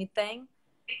say anything.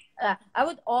 I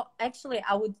would actually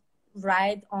I would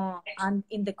write on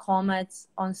in the comments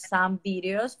on some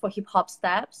videos for hip hop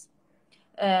steps.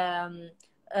 Um,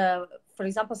 for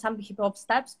example, some hip hop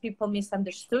steps people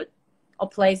misunderstood, or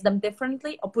place them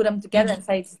differently, or put them together and Hmm.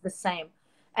 say it's the same.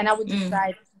 And I would just Mm.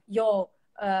 write, yo,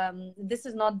 this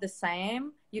is not the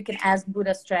same. You can ask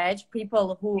Buddha Stretch.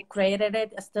 People who created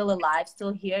it are still alive,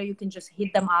 still here. You can just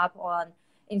hit them up on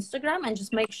Instagram and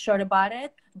just make sure about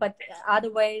it. But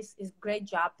otherwise, it's great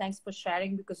job. Thanks for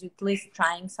sharing, because you're at least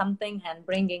trying something and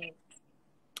bringing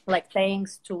like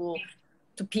things to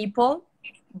people.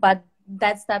 But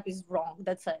that step is wrong.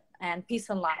 That's it. And peace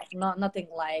and love, not nothing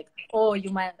like, oh, you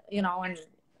might, you know,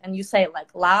 and you say like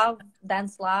love,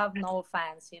 dance love, no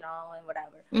offense, you know, and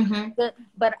whatever. Hmm.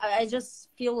 But I just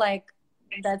feel like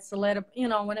that's a little, you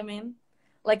know what I mean,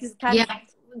 like it's kind of, Yeah.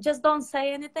 just don't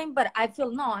say anything. But I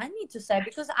feel, no, I need to say,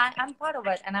 because I'm part of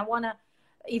it, and I want to,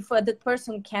 if the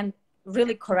person can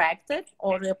really correct it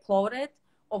or upload it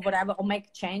or whatever, or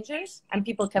make changes, and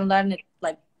people can learn it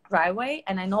like right way,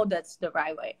 and I know that's the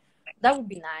right way, that would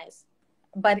be nice.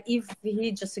 But if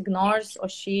he just ignores, or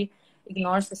she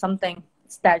ignores or something,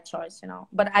 it's their choice, you know.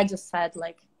 But I just said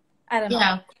like, I don't know.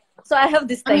 Yeah. So I have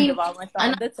this I thing mean, about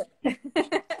myself. That's it.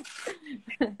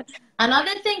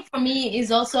 another thing for me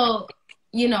is also,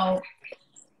 you know,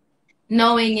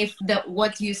 knowing if the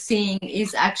what you're seeing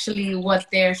is actually what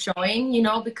they're showing, you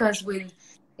know, because with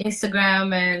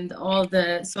Instagram and all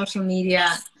the social media,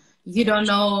 you don't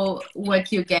know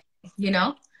what you get, you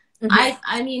know. Hmm.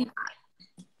 I mean,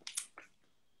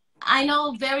 I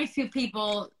know very few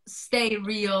people stay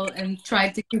real and try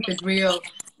to keep it real,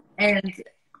 and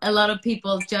a lot of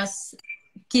people just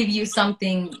give you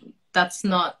something that's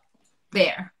not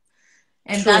there.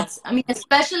 And True. that's, I mean,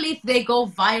 especially if they go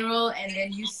viral and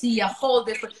then you see a whole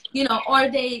different, you know, or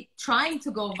they trying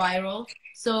to go viral,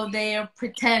 so they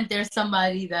pretend they're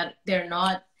somebody that they're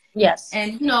not. Yes.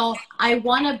 And, you know, I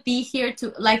want to be here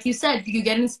to, like you said, you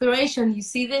get inspiration, you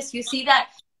see this, you see that.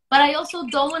 But I also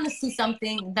don't want to see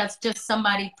something that's just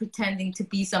somebody pretending to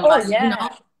be Oh somebody, you know? yeah.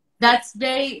 That's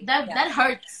very, that, Yeah. that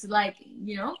hurts, like,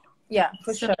 you know? Yeah,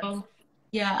 for So, sure.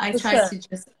 yeah, I For try sure. to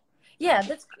just, Yeah,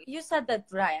 that's you said that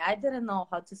right. I didn't know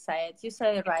how to say it. You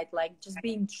said it right, like just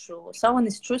being true. Someone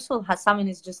is truthful, someone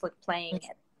is just like playing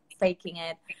it, faking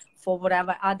it for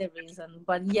whatever other reason.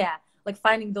 But yeah, like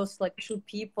finding those like true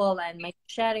people and maybe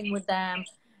sharing with them,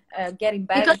 getting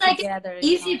better because like together,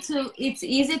 it's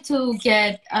easy to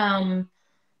get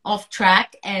off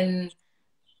track and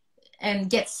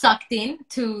get sucked in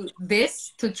to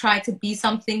this to try to be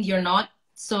something you're not,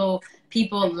 so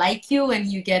people like you and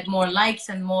you get more likes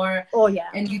and more, Oh yeah.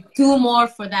 and you do more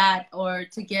for that, or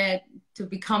to get to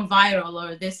become viral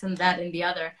or this and that and the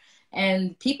other,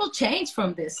 and people change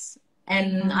from this,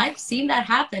 and Mhm. I've seen that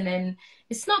happen, and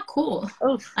it's not cool.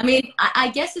 Oof. I mean, I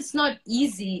guess it's not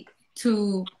easy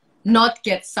to not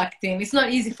get sucked in. It's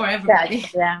not easy for Yeah, everybody.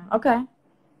 yeah. Okay.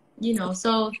 You know,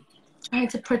 so trying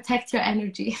to protect your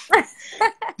energy.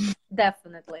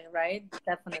 Definitely, right?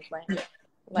 Definitely.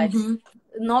 Like Mm-hmm.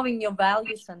 knowing your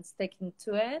values and sticking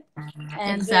to it,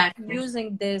 and just Exactly.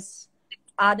 using this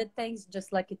other things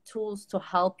just like a tools to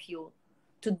help you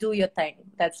to do your thing.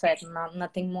 That's it.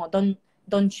 Nothing more.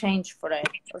 Don't change for it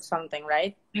or something,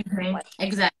 right? Mm-hmm. Like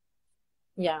Exactly.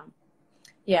 yeah,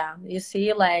 yeah. You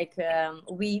see, like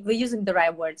we're using the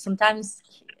right words. Sometimes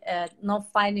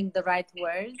not finding the right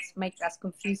words make us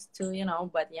confused too, you know.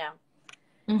 But yeah,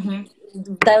 Mm-hmm.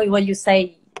 that what you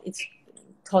say, it's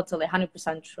totally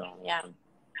 100% true. Yeah,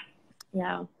 yeah.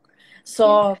 Yeah.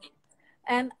 So,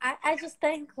 and I just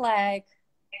think like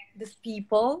these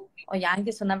people or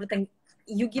youngest and everything,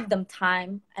 you give them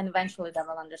time and eventually they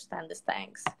will understand these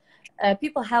things.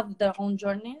 People have their own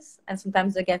journeys and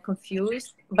sometimes they get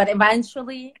confused, but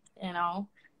eventually, you know,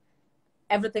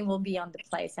 everything will be on the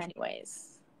place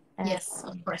anyways. And Yes,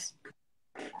 of course.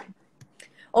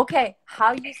 okay,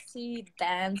 how you see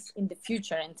dance in the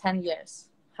future in 10 years?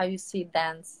 How you see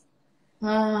dance?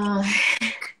 Uh,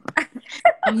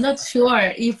 I'm not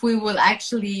sure if we will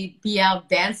actually be out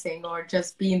dancing or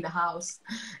just be in the house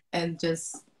and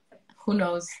just, who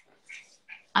knows?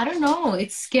 I don't know.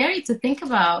 It's scary to think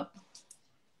about.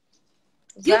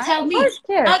 You Right? tell Of me, course,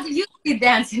 scared. how do you see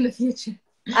dance in the future?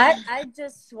 I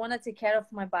just want to take care of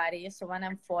my body so when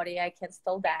I'm 40 I can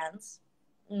still dance.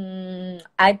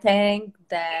 I think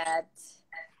that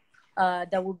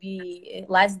that will be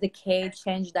last decade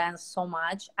change dance so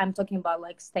much. I'm talking about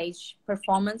like stage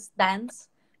performance dance,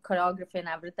 choreography and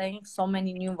everything. So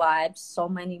many new vibes, so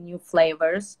many new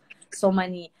flavors, so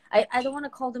many. I don't want to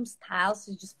call them styles.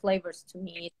 It's just flavors to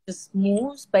me. It just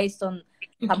moves based on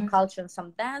some Mm-hmm. culture and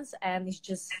some dance, and it's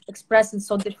just expressed in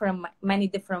so different, many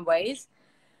different ways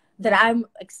that I'm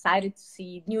excited to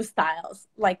see new styles,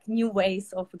 like new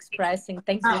ways of expressing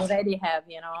things we Wow. already have,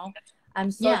 you know.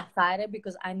 I'm so Yeah. excited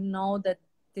because I know that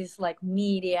this like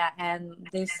media and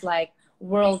this like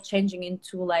world changing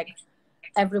into like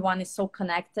everyone is so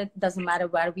connected, doesn't matter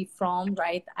where we from,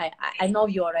 right? I know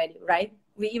you already, right?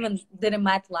 We even didn't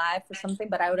met live or something,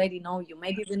 but I already know you.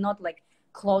 Maybe we're not like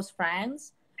close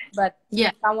friends, but Yeah.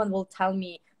 if someone will tell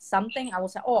me something, I will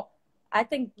say, oh, I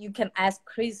think you can ask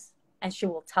Chris and she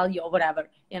will tell you or whatever,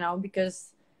 you know,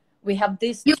 because we have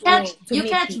this tool to You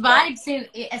meet catch people. vibes in,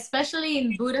 especially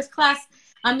in Buddha's class.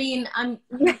 I mean,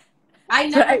 I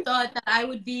never Right. thought that I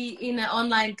would be in an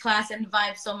online class and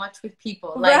vibe so much with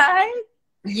people. Like, Right.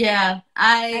 yeah,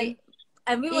 And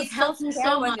and we were it so helped me scared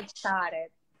so when it much. started.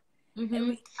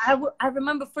 Hmm. I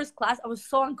remember first class, I was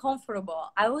so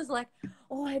uncomfortable. I was like,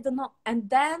 oh, I don't know. And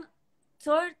then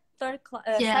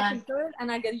Yeah. second, third,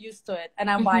 and I get used to it. And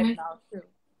I vibe Hmm. now too.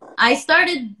 I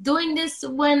started doing this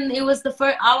when it was the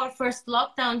our first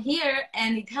lockdown here,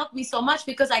 and it helped me so much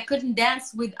because I couldn't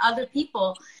dance with other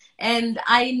people, and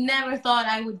I never thought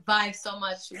I would vibe so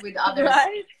much with others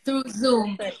Right? through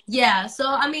Zoom. Yeah, so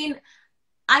I mean,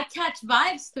 I catch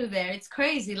vibes through there. It's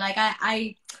crazy. Like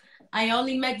I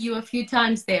only met you a few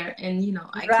times there, and you know,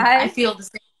 I Right? feel the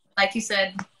same. Like you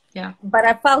said, yeah. But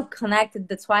I felt connected.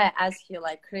 That's why I asked you,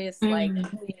 like, Chris, like,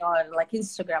 Mm. or like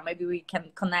Instagram, maybe we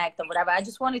can connect or whatever. I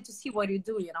just wanted to see what you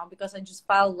do, you know, because I just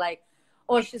felt like,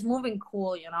 oh, she's moving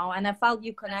cool, you know, and I felt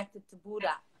you connected to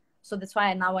Buddha. So that's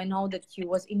why now I know that you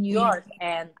was in New Yeah. York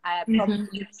and I probably Hmm.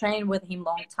 you trained with him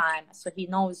long time, so he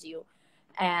knows you.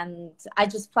 And I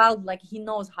just felt like he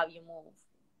knows how you move,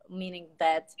 meaning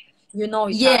that You know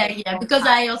each other Yeah, for a yeah, long because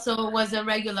time. I also was a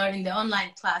regular in the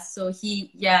online class, so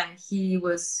he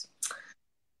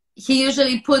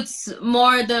usually puts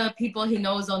more the people he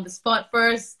knows on the spot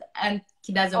first, and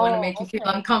he doesn't want to Oh, make you feel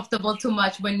okay. uncomfortable too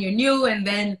much when you're new, and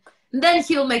then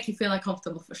he'll make you feel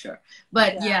uncomfortable for sure.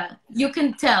 But Yeah. yeah, you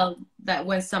can tell that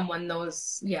when someone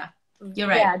knows. Yeah, you're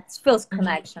right. Yeah, it feels Hmm.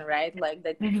 connection, right? Like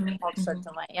they Hmm. talk Hmm.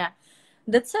 certain way. Yeah,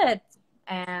 that's it.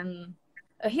 And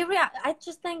I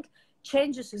just think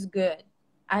changes is good.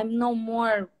 I'm no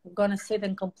more gonna sit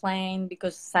and complain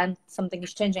because something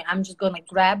is changing. I'm just gonna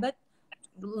grab it,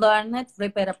 learn it,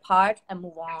 rip it apart, and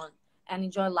move on and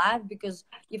enjoy life. Because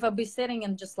if I be sitting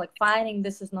and just like fighting,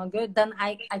 this is not good, then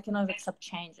I cannot accept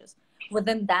changes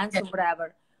within dance Yeah. or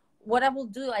whatever. What I will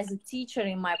do as a teacher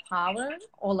in my power,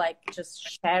 or like just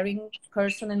sharing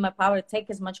person in my power, take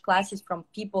as much classes from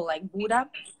people like Buddha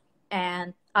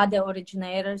and other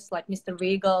originators like Mr.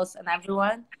 Regals and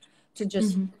everyone, to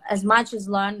just Hmm. as much as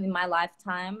learn in my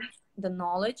lifetime the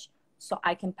knowledge, so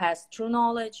I can pass true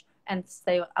knowledge and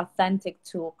stay authentic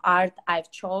to art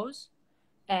I've chose,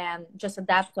 and just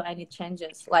adapt to any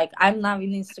changes. Like I'm now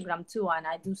in Instagram too, and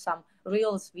I do some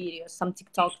reels videos, some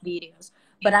TikTok videos,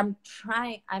 but I'm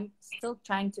still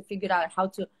trying to figure out how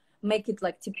to make it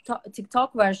like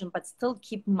TikTok version, but still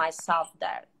keep myself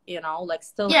there, like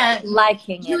still Yeah,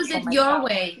 liking it use for it your myself.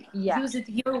 way. Yeah. Use it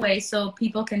your way so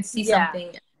people can see Yeah,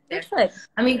 something there. that's it.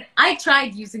 I mean, I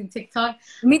tried using TikTok,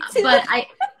 Me too.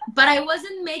 but I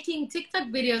wasn't making TikTok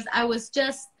videos. I was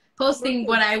just posting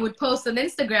what I would post on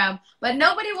Instagram, but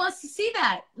nobody wants to see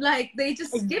that. Like they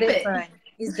just It's skip it. different.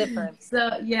 It's different.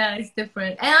 So yeah, it's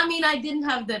different. And I mean, I didn't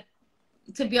have the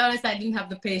to be honest, I didn't have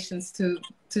the patience to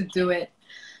do it.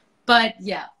 But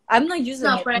yeah, I'm not it's using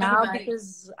not it for now everybody.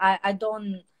 because I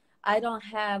don't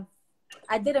have,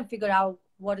 I didn't figure out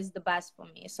what is the best for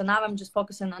me. So now I'm just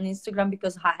focusing on Instagram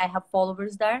because I have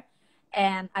followers there,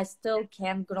 and I still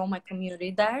can grow my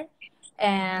community there.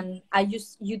 And I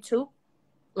use YouTube,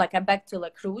 like I back to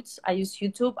like roots. I use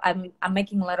YouTube. I'm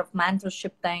making a lot of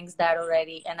mentorship things there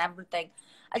already and everything.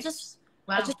 I just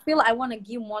I Wow. just feel I want to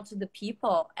give more to the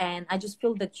people, and I just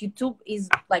feel that YouTube is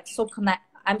like so connect.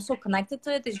 I'm so connected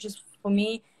to it. It's just for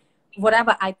me,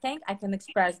 whatever I think I can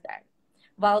express there.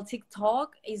 While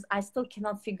TikTok is, I still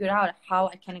cannot figure out how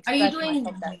I can Are you express doing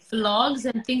myself there. vlogs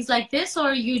and things like this,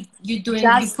 or you Just putting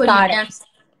your starting. dance?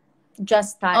 Just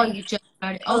Oh, starting. you just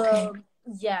started. Okay. Um,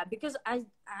 yeah, because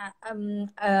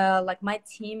like my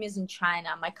team is in China,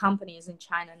 my company is in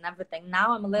China and everything.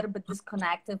 Now I'm a little bit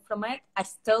disconnected from it. I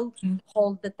still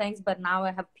hold the things, but now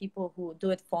I have people who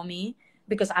do it for me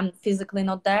because I'm physically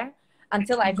not there.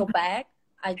 Until I go back,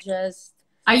 I just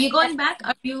Are you going back?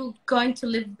 Are you going to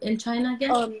live in China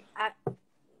again? um I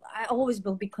I always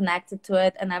will be connected to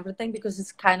it and everything because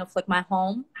it's kind of like my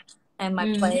home and my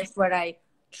Mm. place where I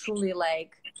truly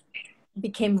like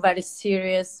became very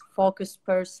serious, focused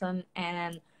person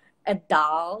and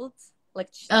adult. Like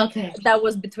Okay. that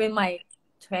was between my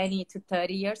 20 to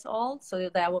 30 years old. So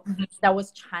that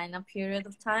was China period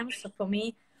of time. So for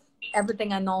me,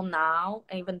 everything I know now,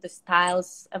 even the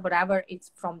styles, whatever,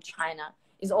 it's from China.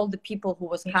 Is all the people who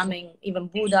was coming, even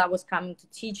Buddha was coming to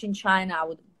teach in China. I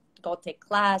would go take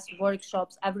class,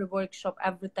 workshops, every workshop,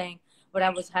 everything,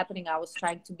 whatever was happening, I was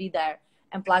trying to be there.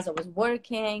 And plus, I was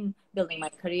working, building my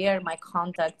career, my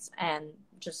contacts, and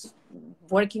just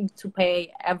working to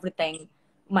pay everything,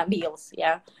 my bills.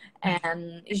 Yeah,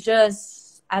 and it's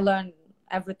just I learned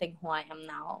everything who I am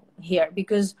now here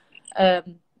because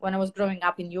when I was growing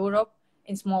up in Europe,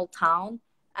 in small town,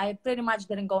 I pretty much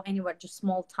didn't go anywhere, just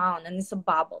small town, and it's a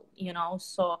bubble.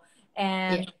 So,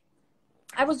 Yeah. and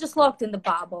I was just locked in the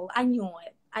bubble. I knew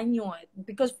it. I knew it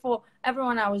because for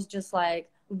everyone, I was just like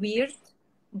weird,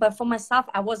 but for myself,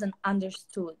 I wasn't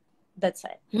understood. That's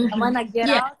it. And Hmm. when I get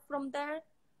Yeah. out from there,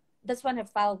 that's when I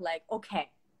felt like, okay,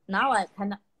 now I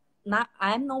can, not,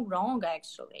 I'm no wrong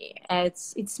actually.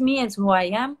 It's me, it's who I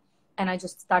am, and I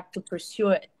just start to pursue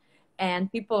it.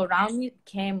 And people around me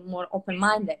became more open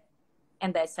minded,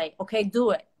 and they say, okay,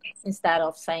 do it, instead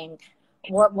of saying,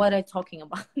 what are you talking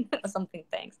about, or something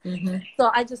things. Hmm. So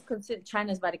I just consider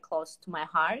China is very close to my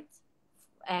heart,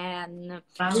 and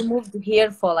we Wow. moved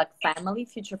here for like family,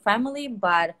 future family,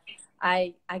 but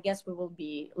I guess we will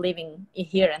be living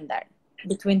here and there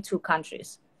between two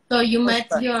countries So you for met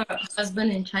sure. your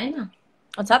husband in China?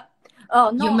 What's up? Oh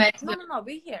You no, met no, your no, no.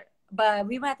 We here, but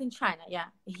we met in China. Yeah,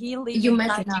 he live you in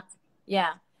met in China.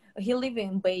 Yeah, he live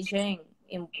in Beijing.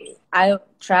 In I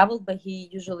traveled, but he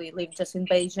usually lived just in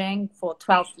Beijing for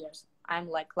 12 years. I'm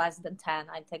like less than 10.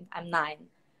 I think I'm 9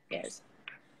 years.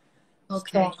 So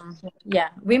Okay. yeah,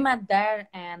 we met there,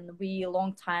 and we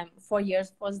long time 4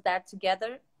 years was there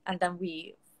together, and then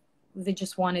we we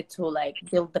just wanted to like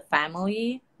build the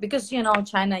family, because you know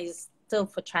China is still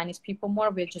for Chinese people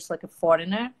more. We're just like a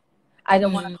foreigner. I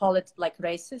don't want to call it like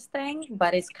racist thing,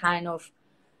 but it's kind of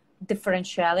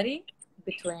differentiality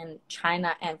between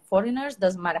China and foreigners.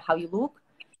 Doesn't matter how you look.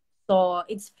 So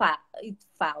it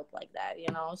felt like that,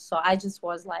 you know. So I just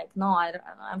was like, no,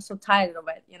 I'm so tired of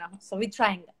it, you know. So we're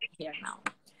trying here now.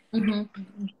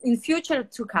 In future,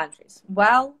 2 countries.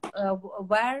 Well,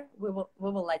 where we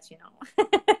will let you know.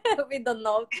 We don't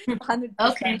know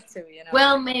 100% Okay. too, you know.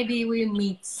 Well, maybe we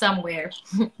meet somewhere.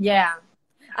 Yeah,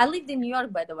 I lived in New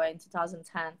York, by the way, in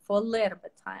 2010 for a little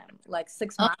bit time, like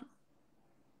 6 months.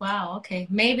 Wow. Okay.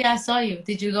 Maybe I saw you.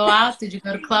 Did you go out? Did you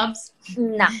go to clubs?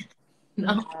 No.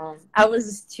 No. I was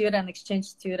a student, exchange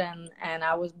student, and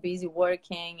I was busy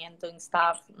working and doing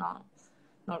stuff. No,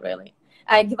 not really.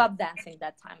 I gave up dancing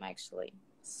that time, actually.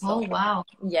 So, Oh, wow.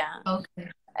 yeah. Okay.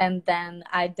 And then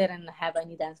I didn't have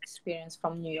any dance experience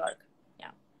from New York.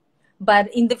 Yeah.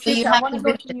 But in the So you future, I have want to to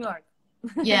go visit. to New York.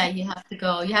 Yeah, you have to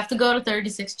go. You have to go to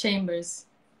 36 Chambers.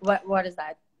 What is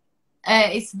that?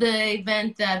 It's the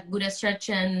event that Buddha Stretch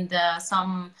and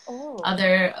some Oh,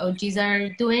 other OGs are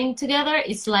doing together. Uh,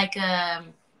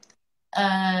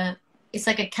 it's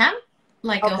like a camp,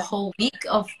 like a okay. whole week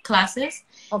of classes,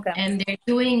 Okay. and they're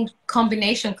doing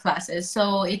combination classes.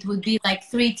 So it would be like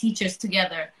 3 teachers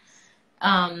together,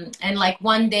 and like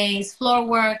one day's floor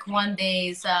work, one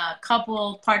day's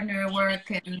couple partner work,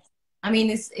 and I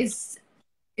mean it's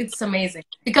amazing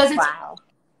because it's Wow.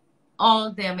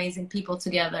 all the amazing people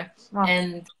together. Oh.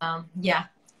 And yeah,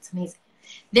 it's amazing.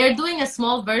 They're doing a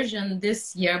small version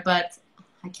this year, but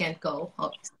I can't go,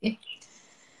 obviously.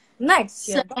 Next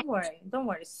year, So, don't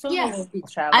worry. Soon we yeah, will be I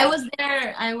traveling. was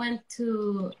there. I went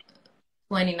to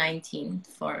 2019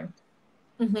 for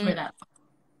that.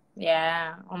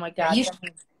 Yeah. Oh my Yeah, God. you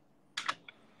should.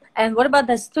 And what about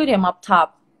the studio up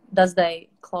top? Does they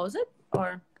close it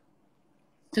or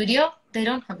Studio? They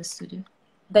don't have a studio.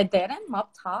 they didn't?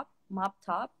 Mop top? Mop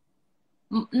top?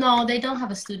 No, they don't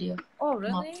have a studio. Oh, No.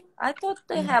 really? I thought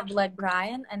they Yeah. have like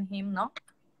Brian and him, no?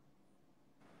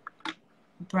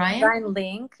 Brian? Brian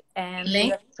Link and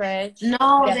Link? Stretch.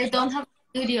 No, Yeah. they don't have a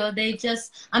studio. They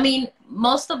just, I mean,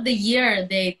 most of the year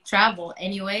they travel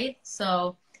anyway.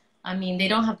 So, I mean, they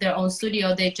don't have their own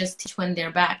studio. They just teach when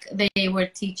they're back. They were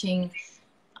teaching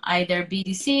either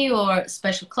BDC or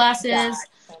special classes,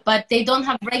 but they don't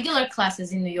have regular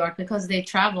classes in New York because they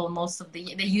travel most of the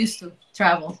year. They used to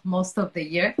travel most of the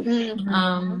year.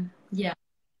 Yeah,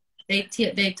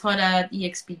 they taught at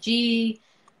EXPG,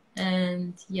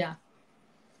 and yeah,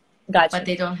 Gotcha. but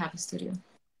they don't have a studio.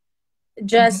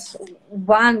 Just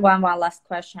one last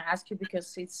question I ask you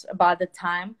because it's about the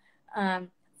time.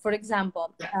 For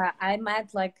example, I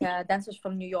met like dancers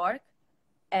from New York,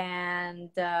 and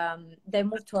they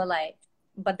moved to LA,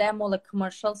 but they're more like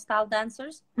commercial style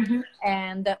dancers,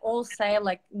 and they all say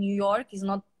like New York is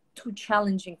not too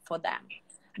challenging for them,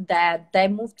 that they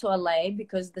moved to LA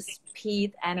because the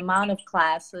speed and amount of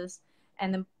classes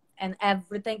and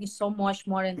everything is so much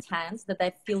more intense that I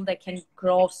feel they can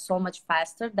grow so much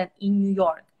faster than in New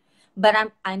York.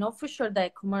 But I know for sure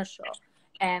they're commercial,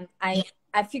 and I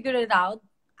figured it out.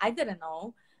 I didn't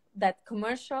know that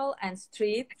commercial and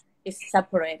street is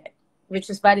separated, which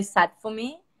is very sad for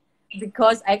me,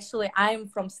 because actually I'm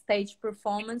from stage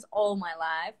performance all my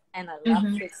life, and I love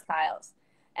freestyles,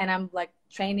 and I'm like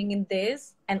training in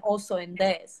this and also in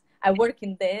this. I work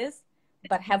in this,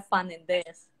 but have fun in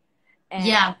this. And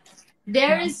yeah,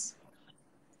 there is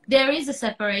a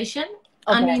separation.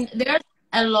 okay. I mean, there's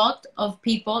a lot of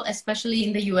people, especially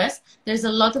in the US. There's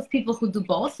a lot of people who do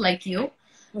both, like you.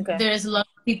 Okay. There's a lot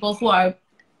of people who are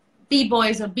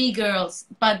B-boys or B-girls,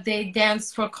 but they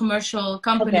dance for commercial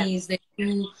companies. They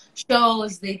do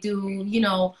shows. They do,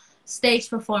 stage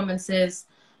performances.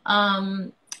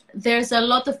 There's a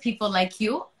lot of people like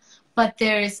you, but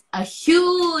there's a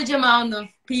huge amount of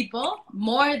people,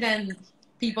 more than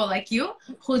people like you,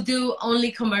 who do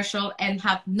only commercial and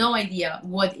have no idea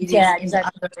what it is in the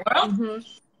other world.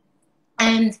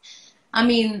 And I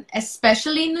mean,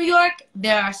 especially in New York,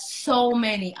 there are so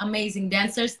many amazing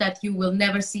dancers that you will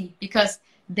never see because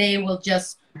they will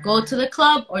just go to the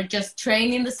club or just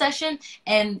train in the session,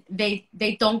 and they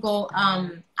don't go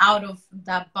out of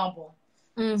that bubble.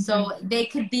 So they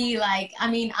could be like, I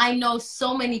mean, I know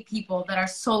so many people that are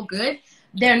so good,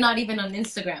 they're not even on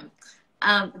Instagram.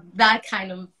 That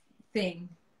kind of thing.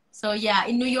 So yeah,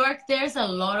 in New York, there's a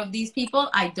lot of these people.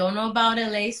 I don't know about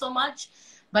LA so much,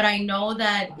 but I know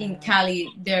that in Cali,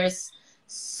 there's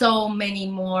so many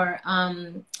more.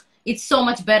 It's so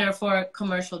much better for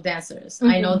commercial dancers.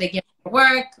 I know they get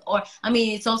work, or I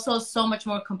mean, it's also so much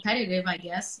more competitive, I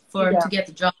guess, for Yeah. to get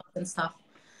the jobs and stuff.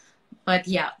 But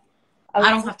yeah, I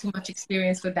I would don't say, have too much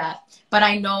experience with that. But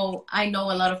I know a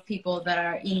lot of people that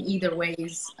are in either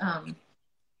ways.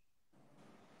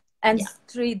 and Yeah.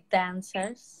 street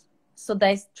dancers. So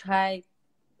they try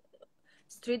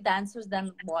street dancers.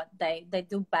 Then what? They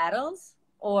do battles,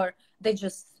 or they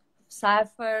just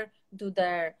cipher, do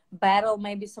their battle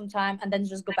maybe sometime, and then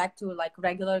just go back to like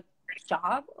regular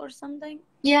job or something.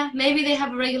 Yeah, maybe they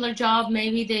have a regular job.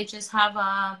 Maybe they just have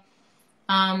a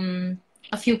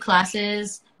few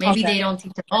classes. Maybe Okay, they don't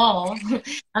teach at all.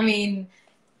 I mean,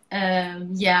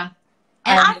 yeah.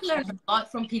 And I I've learned understand. a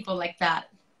lot from people like that.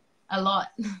 A lot.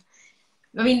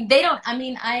 I mean, they don't. I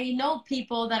mean, I know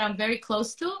people that I'm very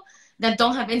close to that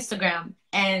don't have Instagram,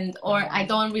 and or I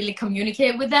don't really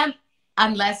communicate with them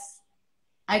unless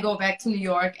I go back to New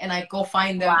York and I go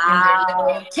find them in their Wow.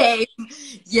 little cave.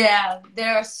 Yeah,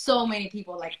 there are so many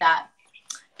people like that.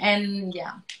 And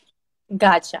yeah,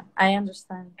 Gotcha. I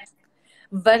understand.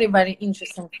 Very, very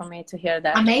interesting for me to hear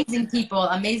that. amazing people,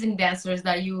 amazing dancers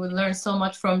that you will learn so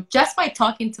much from just by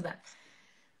talking to them.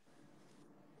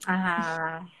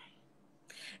 Uh,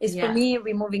 it's for Yeah. me,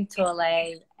 we moving to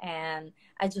LA, and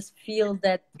I just feel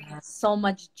that so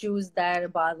much juice there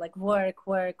about like work,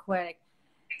 work, work.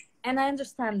 And I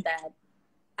understand that.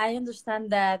 I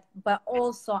understand that, but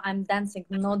also I'm dancing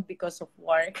not because of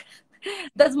work.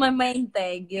 That's my main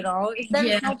thing, you know. If there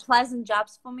is Yeah. no pleasant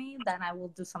jobs for me, then I will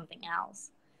do something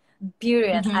else.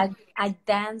 Period. Hmm. I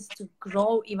dance to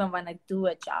grow even when I do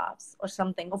a jobs or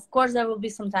something. Of course, there will be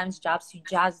sometimes jobs you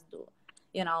just do,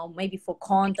 you know, maybe for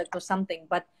contact or something,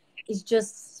 but it's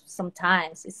just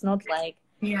sometimes. It's not like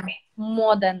Yeah.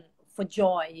 more than for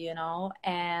joy, you know.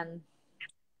 And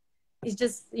it's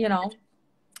just, you know,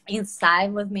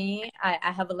 inside with me,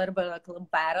 I have a little bit of like a little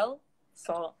battle.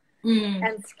 So Mm.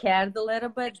 and scared a little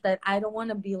bit that I don't want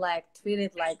to be like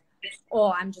treated like,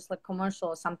 oh, I'm just like commercial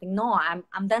or something. No,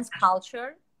 I'm dance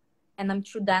culture, and I'm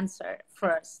true dancer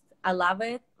first. I love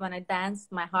it when I dance.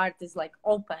 My heart is like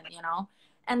open, you know.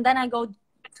 And then I go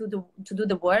to do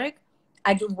the work.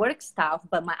 I do work stuff,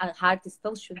 but my heart is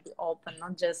still should be open,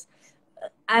 not just.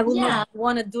 I will not Yeah.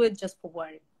 want to do it just for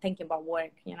work, thinking about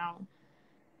work, you know.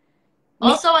 Me,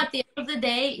 Also, at the end of the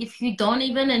day, if you don't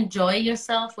even enjoy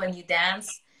yourself when you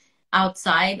dance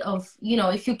outside of,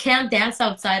 if you can't dance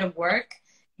outside of work,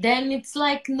 then it's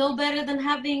like no better than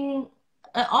having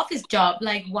an office job.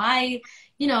 Like, why,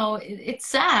 it's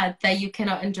sad that you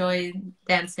cannot enjoy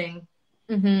dancing.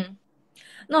 mm-hmm.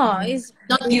 No, Hmm. it's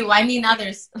Not you, I mean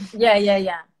others. yeah, yeah,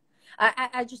 yeah.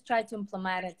 I just try to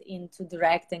implement it into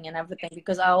directing and everything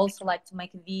because I also like to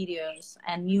make videos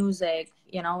and music,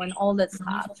 you know, and all that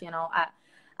stuff. You know,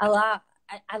 I love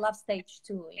I love stage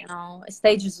too. You know,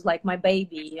 stage is like my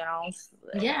baby. You know,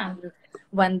 Yeah.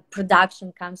 when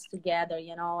production comes together,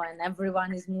 you know, and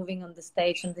everyone is moving on the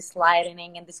stage and this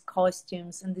lighting and these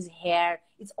costumes and this hair,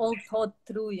 it's all thought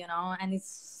through, you know, and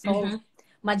it's so Hmm.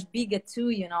 much bigger too.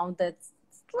 You know, that's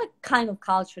like kind of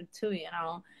culture too. You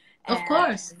know, Of and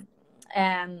course.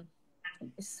 and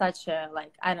it's such a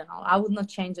like I don't know. I would not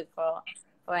change it for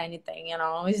anything. You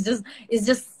know, it's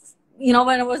just you know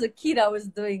when I was a kid I was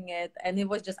doing it and it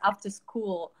was just after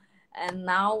school. And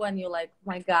now when you're like,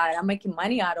 my God, I'm making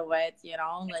money out of it. You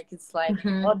know, like it's like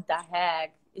Hmm. what the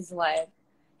heck? It's like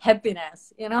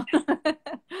happiness. You know.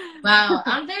 Wow,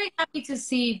 I'm very happy to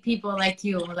see people like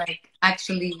you, like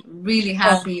actually really Oh,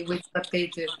 happy with what they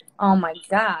do. oh my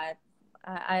God.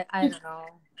 I don't know.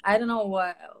 I don't know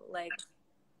what like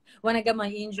when I got my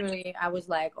injury, I was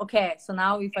like, okay, so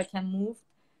now if I can move,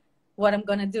 what I'm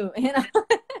gonna do, you know?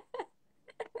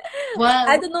 I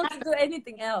Well, don't know to do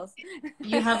anything else.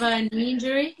 you have a knee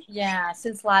injury? Yeah,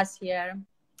 since last year,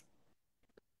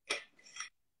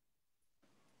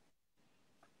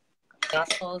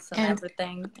 muscles and And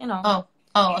everything, you know.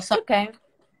 oh, It's so okay.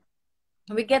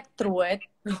 We get through it,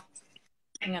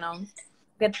 you know.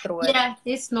 Get through it. yeah,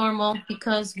 it's normal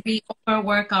because we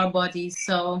overwork our bodies.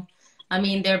 So, I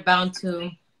mean, they're bound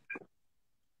to.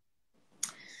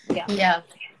 Yeah. Yeah.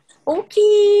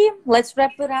 Okay, let's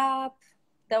wrap it up.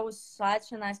 That was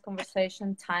such a nice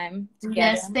conversation time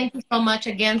Yes, together. thank you so much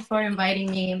again for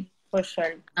inviting me. For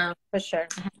sure. Um, For sure.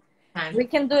 time. We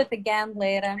can do it again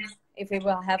later if we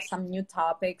will have some new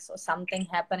topics or something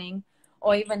happening,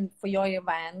 or even for your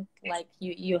event, like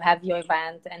you have your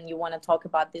event and you want to talk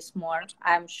about this more.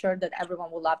 I'm sure that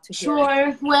everyone would love to hear it.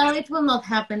 Sure. Well, it will not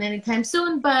happen anytime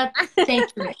soon, but thank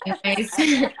you anyways.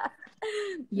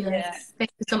 Yeah. Yes,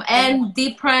 thank you so much. And And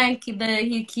Deep Prank,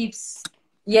 he keeps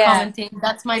yeah, commenting.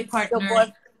 That's my it's your partner.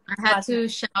 boy I had partner. to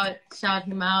shout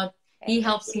him out. He Thank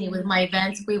helps me you. with my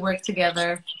events. We work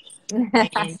together.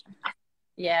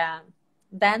 Yeah,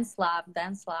 dance lab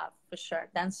for sure.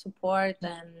 Dance support,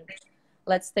 and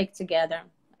let's stick together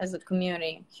as a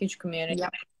community, huge community.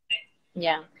 Yep.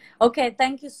 Yeah. Okay.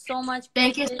 Thank you so much,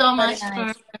 Thank you Christy. so Very much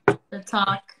nice. for the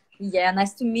talk. Yeah,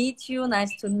 nice to meet you.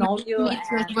 Nice to know you. Me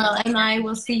too as And well. And I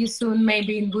will see you soon,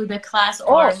 maybe in Buddha class,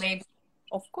 oh, or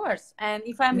of course. And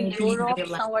if I'm in maybe in Europe, real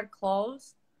life. somewhere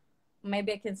close,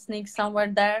 maybe I can sneak somewhere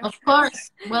there. Of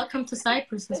course. Welcome to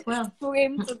Cyprus as well.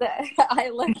 Swim to the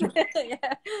island.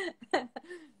 Yeah.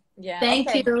 Yeah. Thank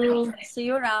Okay. you. See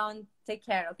you around. Take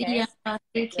care. See Okay. ya.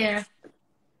 Take Yeah. care.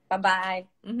 Bye bye.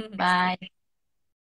 Bye.